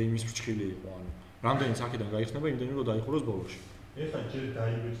 ის კიდე იმის ჭხილი იყო, ანუ რამდენი აქედან გაიხსნება, იმდენი რომ დაიხუროს ბოლოში. ეხლა ჯერ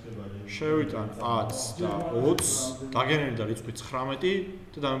დაიბეჭდება რე. შევიტან 10 და 20, დაგენერირდა რიცხვი 19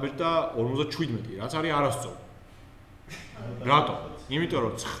 და დამებერდა 57, რაც არის არასწორი. რატო? იმიტომ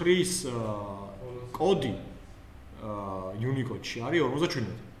რომ 9-ის კოდი Unicode-ში არის 57.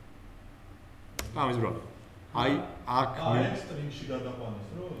 ამის ბრალო. აი აქ string-ში გადაყვანის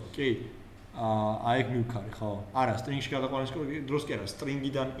დროს? კი. აი ეგ მივქარი, ხო? არა, string-ში გადაყვანის დროს კი არა,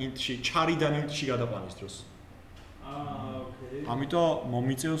 string-იდან int-ში, char-იდან int-ში გადაყვანის დროს. ოკეი. ამიტომ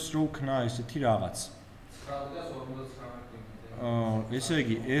მომიწევს რომ ვქნა ესეთი რაღაც. 9-59. ესე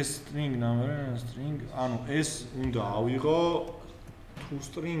იგი, ეს string number, string, ანუ ეს უნდა ავიღო to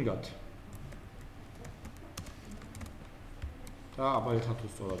string-ად. და აბა ეხლა თუ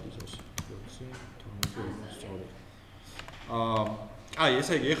სწორად იზოს. 20 სწორად. აი,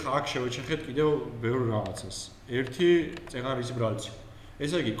 ესე იგი, ეხლა აქ შევეჩეხეთ კიდევ ბევრ რაღაცას. ერთი წეღარ ისი ბრალცი.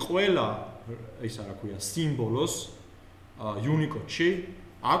 ესე იგი, ყველა ისა რა ქვია, სიმბოლოს Unicode-ში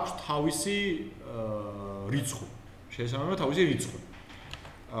აქვს თავისი რიცხვი. შეესაბამება თავისი რიცხვი.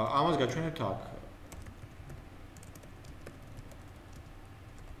 ამას გაჩვენებთ აქ.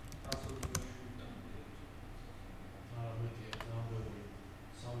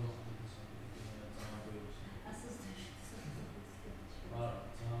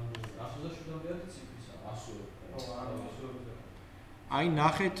 აი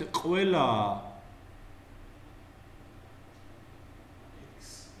ნახეთ ყველა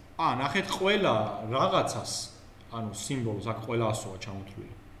ნახეთ ყველა რაღაცას, ანუ სიმბოლოს აქ ყველა ასოა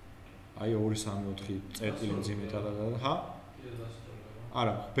ჩამოთვლილი. აი 2 3 4 წერტილი მძიმედ ჰა?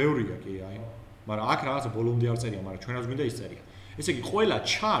 არა, ბევრია კი აი. მაგრამ აქ რაღაცა ბოლომდე არ წერია, მაგრამ ჩვენაც გვინდა ის წერია. ესე იგი ყველა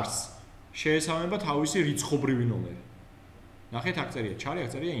ჩარს შეესაბამება თავისი რიცხობრივი ნომერი. ნახეთ აქ წერია ჩარი, აქ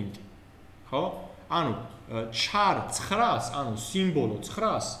წერია ინტი. ხო? ანუ ჩარ 9-ს, ანუ სიმბოლო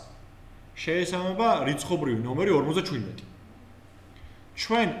 9-ს შეესაბამება რიცხობრივი ნომერი 57.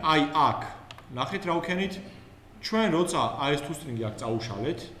 ჩვენ აი აქ ნახეთ რა ვქენით? ჩვენ როცა აი ეს თუსტრინგი აქ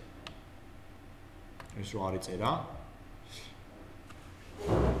წაუშალეთ ეს რო არის წერა.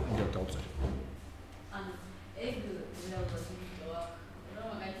 იგივე დავწერე. ანუ ეგ რეალურად მიტოვა, რომ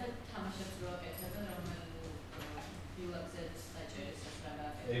მაგალითად თამაშებს რო აკეთებ და რომელ ფილაქსებს დაჭერისას რა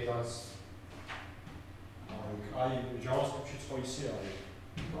გააკეთებ. ეგას აი JavaScript-ში ხო ისე არის.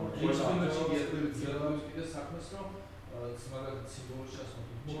 ეს იმაში კიდე საქმეს რომ მაგალითად სიმბოლოს ჩასმოთ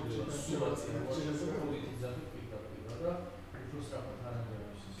სურათი მოაჩვენოს პოლიტიკ ზაფხულ პირდაპირ და უფრო სწრაფად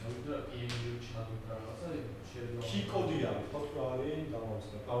არანაირად ვიდრე PNG-ში ჩადოთ რაღაცა შეიძლება key code არის, ხო რა არის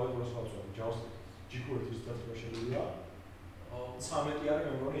დამოვსდა. ავედროს ხალხო JavaScript jQuery-ის დასწრება შეიძლება. 13 არის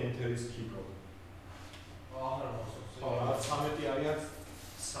მე მგონი enter-ის key code. აღარ მოსწონს. ხო, რა 13 არის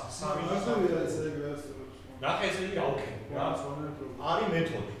 3 ნახე ესე იგი აუქენ რა. არის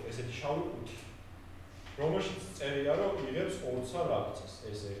მეთოდი, ესეთი შავი კუთი. რომელშიც წერია რომ იღებს 2-ცა რაღაცას,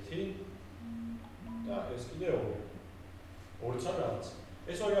 ეს 1 და ეს კიდე 2. 2-ცა რაღაცა.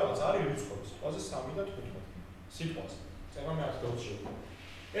 ეს ორი რაღაცა არის რიცხვები, ყველაზე 3 და 15. სიტყვას. წერა მე აქ დავშევ.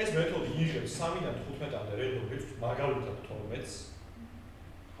 ეს მეთოდი იღებს 3-დან 15-მდე რედო რიცხვს, მაგალითად 12-ს.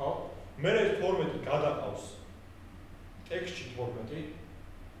 ხო? მე ეს 12 გადაყავს ტექსტში 12.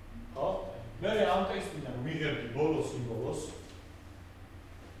 ხო? მე ამ ტექსტიდან ვიღებდი ბოლო სიმბოლოს.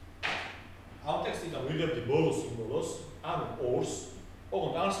 ამ ტექსტიდან ვიღებდი ბოლო სიმბოლოს, ანუ 2-ს,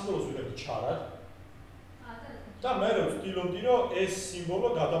 ოღონდ ამ სიმბოლოს ვიღებდი ჩარად. და მე ვცდილობდი, რომ ეს სიმბოლო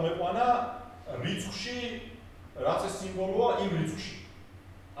გადამეყვანა რიცხვში, რაც ეს სიმბოლოა იმ რიცხვში.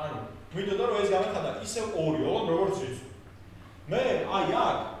 ანუ მინდოდა, რომ ეს გამეხადა ისევ 2, ოღონდ როგორც რიცხვი. მე აი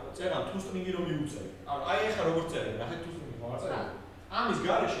აქ წერა თუსტრინგი რომ მივუწევ. ანუ აი ახლა როგორც წერე, ნახეთ თუსტრინგი ხო არ წერე? ამის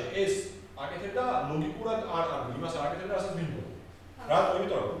გარეშე ეს აკეთებ და ლოგიკურად არ არის, იმას არ აკეთებ და რასაც მინდოდა. რატო?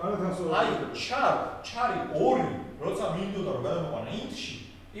 იმიტომ რომ აი ჩარი 2, როცა მინდოდა რომ გადამოყვანა int-ში,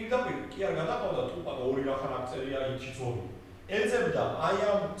 პირდაპირ კი არ გადაყავდა თუყა 2 რახან აქ წერია int-ში 2. ეძებდა აი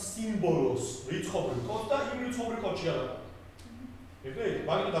ამ სიმბოლოს რიცხობრივ კოდს და იმ რიცხობრივ კოდში გადაყავდა. ეგრე,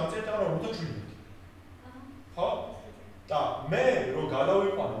 მაგით დამწერდა რომ 57. ხო? და მე რო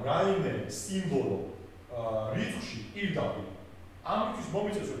გადავიყვანო რაიმე სიმბოლო რიცხვში პირდაპირ ამისთვის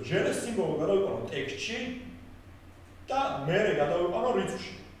მომიწევს რომ ჯერ ეს სიმბოლო გადავიყვანო ტექსტში და მე გადავიყვანო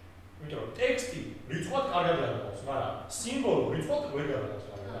რიცხვში. იმიტომ რომ ტექსტი რიცხვად კარგად გადაყავს, მაგრამ სიმბოლო რიცხვად ვერ გადაყავს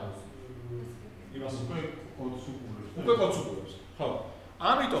კარგად. იმას უკვე კოდს უყურებს. ხო.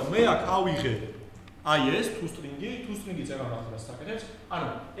 ამიტომ მე აქ ავიღე აი ეს თუსტრინგი წერა ნახეს საკეთებს. ანუ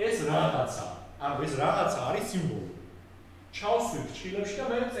ეს რაღაცა არის სიმბოლო. ჩავსვით ჩილებში და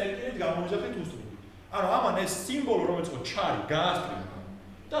მე წერტილით გამოვიძახე თუსტრინგი. ანუ ამან ეს სიმბოლო რომელიც ხო ჩარი გაასტრინა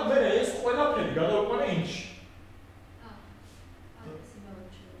და მე ეს ყველაფერი გადავიყვანე int-ში.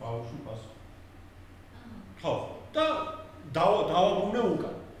 ბავშვი პასუხი. ხო, და დავაბრუნე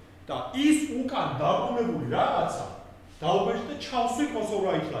უკან. და ის უკან დაბრუნებული რაღაცა დავუბეჭდე ჩავსვი console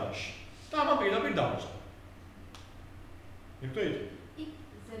right line-ში. და ამან პირდაპირ დავიწყე. ეხლა იქ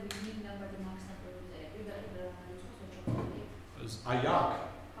ზები ნაბადი მაქსაკოზე პირდაპირ რიცხვს აი აქ.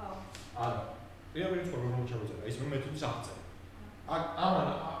 ხო. არა. პირდაპირ რიცხვს რომ ჩავწერე, ის მეთოდის აღწერა. აქ ამან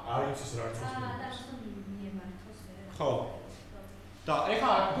არ იცის რა რიცხვს მიემართოს. ხო. და ეხლა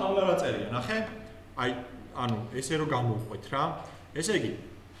აქ თავლა წერია, ნახე? აი, ანუ ესე რომ გამოვყვეთ რა. ესე იგი,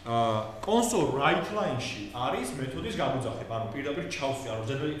 console right line-ში არის მეთოდის გამოძახება, ანუ პირდაპირ ჩავსვი, ანუ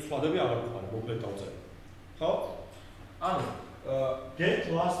ზედმეტი ცვლადები აღარ ვიყარე, მოკლედ დავწერე. ხო? ანუ get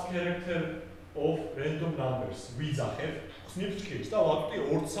last character of random numbers ვიძახებ, ხსნით ჭირს და ვაკეთე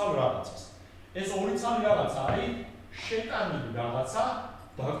 2 ცალ რაღაცას. ეს 2 ცალი რაღაცა არის შეტანილი რაღაცა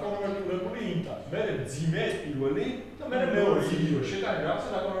დაკონვერტირებული int-ად. მე მძიმე ეს პირველი და მე მეორე იგივე შეტანილი რაღაცა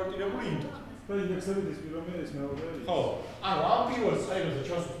დაკონვერტირებული int-ად. და ინდექსებით ის პირამიდა ის მეორე არის. ხო, ანუ ამ პირველ წერილზე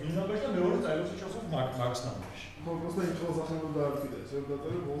ჩასვს min number-ში და მეორე წერილზე ჩასვს max number-ში. ხო, просто იმ ხელს ახლა უნდა დაარქიდე. ესე რომ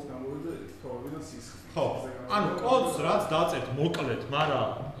დაწერე ბოლოს გამოვიდა თავიდან სისხლი. ხო, ანუ კოდს რაც დაწერთ მოკლედ,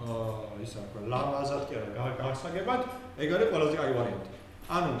 მაგრამ ისა რა ლამაზად კი არა, გასაგებად, ეგ არის ყველაზე კაი ვარიანტი.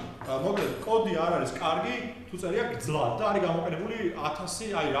 ანუ მოკლედ კოდი არ არის კარგი, თუ წერია გძლად და არის გამოყენებული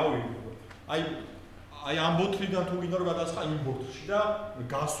 1000, აი რავი, აი ამ ბოთლიდან თუ გინდა რომ გადაცხა იმ ბოთლში და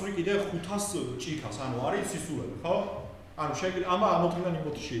გასვრი კიდე 500 ჭიქას, ანუ არის სისულელი, ხო? ანუ შეგვიძლია ამ ბოთლიდან იმ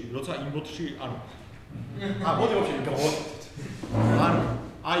ბოთლში, როცა იმ ბოთლში, ანუ მოდი ვაფშე გავაკეთოთ. ანუ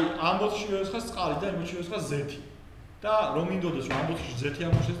აი ამ ბოთლში ვერცხას წყალი და იმ ბოთლში ვერცხას ზეთი. და რომ მინდოდეს რომ ამ ბოთლში ზეთი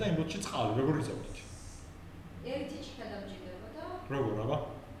ამოშეს და იმ ბოთლში წყალი, როგორ იზავდით? ერთი ჭიქა დამჭირდებოდა. როგორ აბა?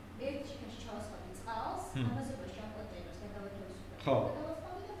 ერთი ჭიქაში ჩავასხავდი წყალს, ამაზე შემოყვეტებას გადავათავისუფლებ. ხო.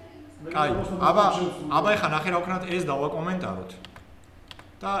 და კაი, აბა ეხა ნახე რა ვქნათ ეს დავაკომენტაროთ.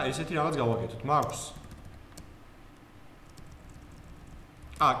 და ესეთი რაღაც გავაკეთოთ. მაქვს.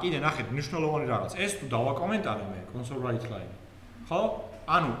 კიდე ნახეთ, მნიშვნელოვანი რაღაც. ეს თუ დავაკომენტარე მე console write line. ხო?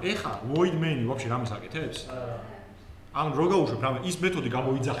 ანუ ეხა void main-ი ვაფშე რამეს აკეთებს? ანუ რო გავუშვებ რამე ის მეთოდი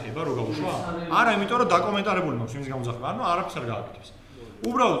გამოიძახება, რო გავუშვა? არა, იმიტომ რომ დაკომენტარებული მაქვს იმის გამოძახება. ანუ არაფერს არ გააკეთებს.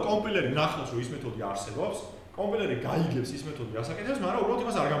 უბრალოდ კომპილერი ნახავს რომ ის მეთოდი არსებობს. კომპილერი გაიგებს ის მეთოდი რას აკეთებს, მაგრამ უბრალოდ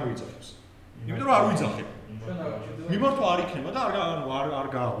იმას არ გამოიძახებს. იმიტომ რომ არ უიძახებ. მიმართვა არ იქნება და არ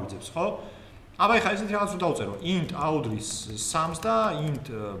გააღვიძებს, ხო? აბა ეხა ესეთი რაღაც უნდა დავწერო. int audris 3-ს და int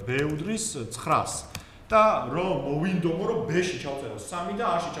beudris 9-ს. და რომ მოვინდომო რომ b-ში ჩავწერო 3 და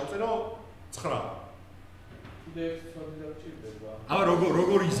a-ში ჩავწერო 9. კიდე ერთი ცოდი დაჭირდება. აბა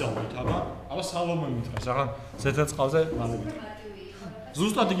როგორ იზავით, აბა სალომე მითხრას, ახლა ზეთა წყალზე მალები.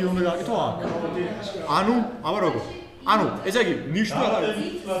 ზუსტად იგი უნდა გააკეთო აქ. ანუ, აბა როგორ? ანუ, ესე იგი, ნიშნავს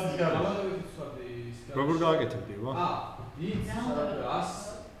როგორ გააკეთებდი, აბა?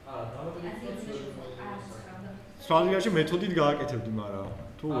 სვაპიაში მეთოდით გააკეთებდი, მაგრამ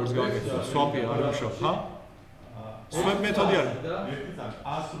თუ ვერს გააკეთებ, სვაპი არ უშავ, ხა? სვაპ მეთოდი არის. ერთი წამი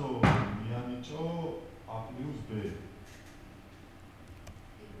 100 რო მიანიჭო a + b.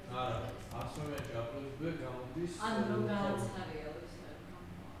 არა, 100 მეჭა a + b გამოდის. ანუ რომ გააცხარია ეს.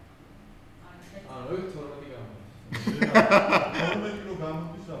 ანუ 12 გამოდის. 12 რო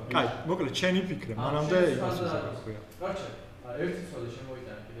გამოდის რა. კაი, მოკლედ შენი ფიქრე, მანამდე იმას ვსაუბრია. გარჩე, ერთი ცოდი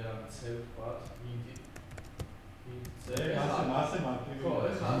შემოიტანე კიდე რა c ვთქვათ, int c ასე მარტივი. ხო,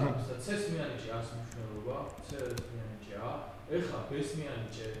 ეხლა c-ს მიანიჭე ას მნიშვნელობა, c-ს მიანიჭე a, ეხლა b-ს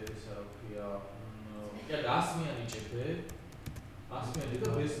მიანიჭე ისა რა ქვია, კიდე ას მიანიჭე b, ას მიანიჭე და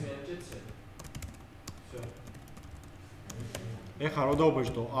b-ს მიანიჭე c. всё. ეხლა რო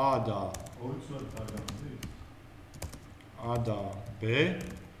დავბეჭდო a და ორი ცვალი არ გამოდის. a და b,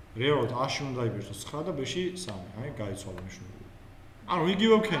 რეალურად a-ში უნდა იბეჭდო 9 და b-ში 3. აი, გაიცვალა მნიშვნელობა. ანუ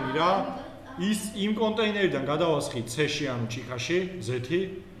იგივე ვქენი რა. ის იმ კონტეინერიდან გადავასხი C-ში ანუ ჭიქაში, ზეთი.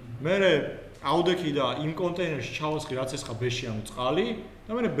 მერე აუდექი და იმ კონტეინერში ჩავასხი რაც ესხა B-ში ანუ წყალი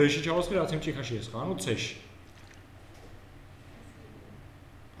და მერე B-ში ჩავასხი რაც იმ ჭიქაში ესხა ანუ C-ში.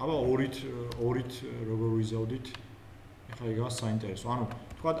 აბა ორით როგორ ვიზავდით? ეხლა იგაა საინტერესო. ანუ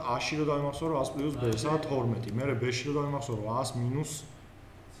თქვათ A-ში რო დავიმახსოვრო 100 + B-სა 12, მერე B-ში რო დავიმახსოვრო 100 -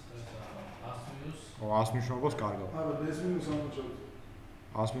 100 მნიშვნელობას კარგავ. არა, ეს მინუს ამოჭრა.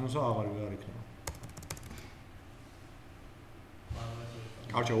 100 აღარ იქნება.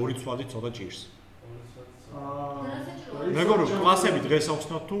 კარჩა ორი ცვადი ცოტა ჭირს. მეგობრებო, კლასები დღეს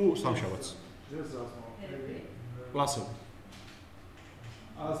აუხსნათ თუ სამშაბათს? დღეს რას მოვა? კლასები.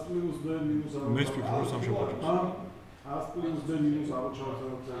 100 + b - a. მეც ვფიქრობ რომ სამშაბათს. 100 + b - a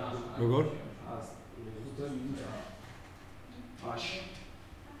ჩავწეროთ. როგორ? 100 + b - a. აში.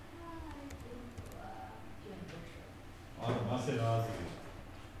 არა, მასე რა აზრი?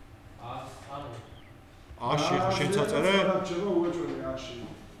 აში შენ წაწერე? რჩება უეჭველი აში.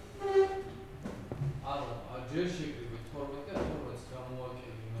 ანუ ჯერ შეკრიბე 12 და 12-ს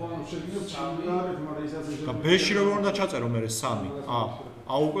გამოვაკელი. ხო, შეგიძლიათ ჩამიგარეთ, მაგრამ ის ასე და B-ში როგორ უნდა ჩაწერო მე 3?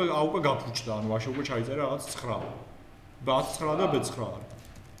 უკვე გაფუჭდა, ანუ აში უკვე ჩაიწერე რაღაც 9. B9 და B9 არის.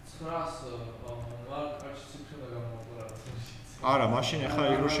 9-ს მარკაში ციფრი უნდა გამოვაყარა. არა, მაშინ ახლა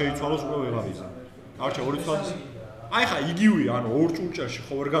ეგ რო შეიცვალოს უკვე ვეღარ იზა. კარჩა ორი ცვადი. აი ხა იგივე, ანუ ორ ჭურჭელში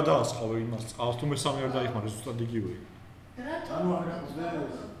ხო ვერ გადაასხავე იმას წყალს თუ მესამე არ დაიხმარე, ზუსტად იგივე. ანუ არ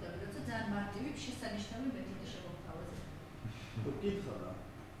გაგვზდეს. ძალიან მარტივი შესანიშნავი მეთოდი შემოგვთავაზეთ. კითხა რა.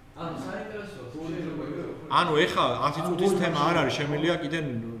 ანუ საინტერესოა, თუ ანუ ეხლა 10 წუთის თემა არ არის, შემიძლია კიდე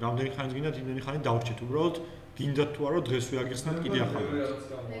რამდენი ხანიც გინდათ, იმდენი ხანი დავრჩეთ, უბრალოდ გინდათ თუ არა დღეს ვიაგიხსნათ კიდე ახლა.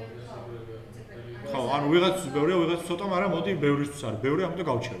 ხო, ანუ ვიღაც ბევრია, ვიღაც ცოტა, მაგრამ მოდი ბევრისთვის არის. ბევრი ამიტომ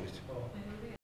გავჩერდით.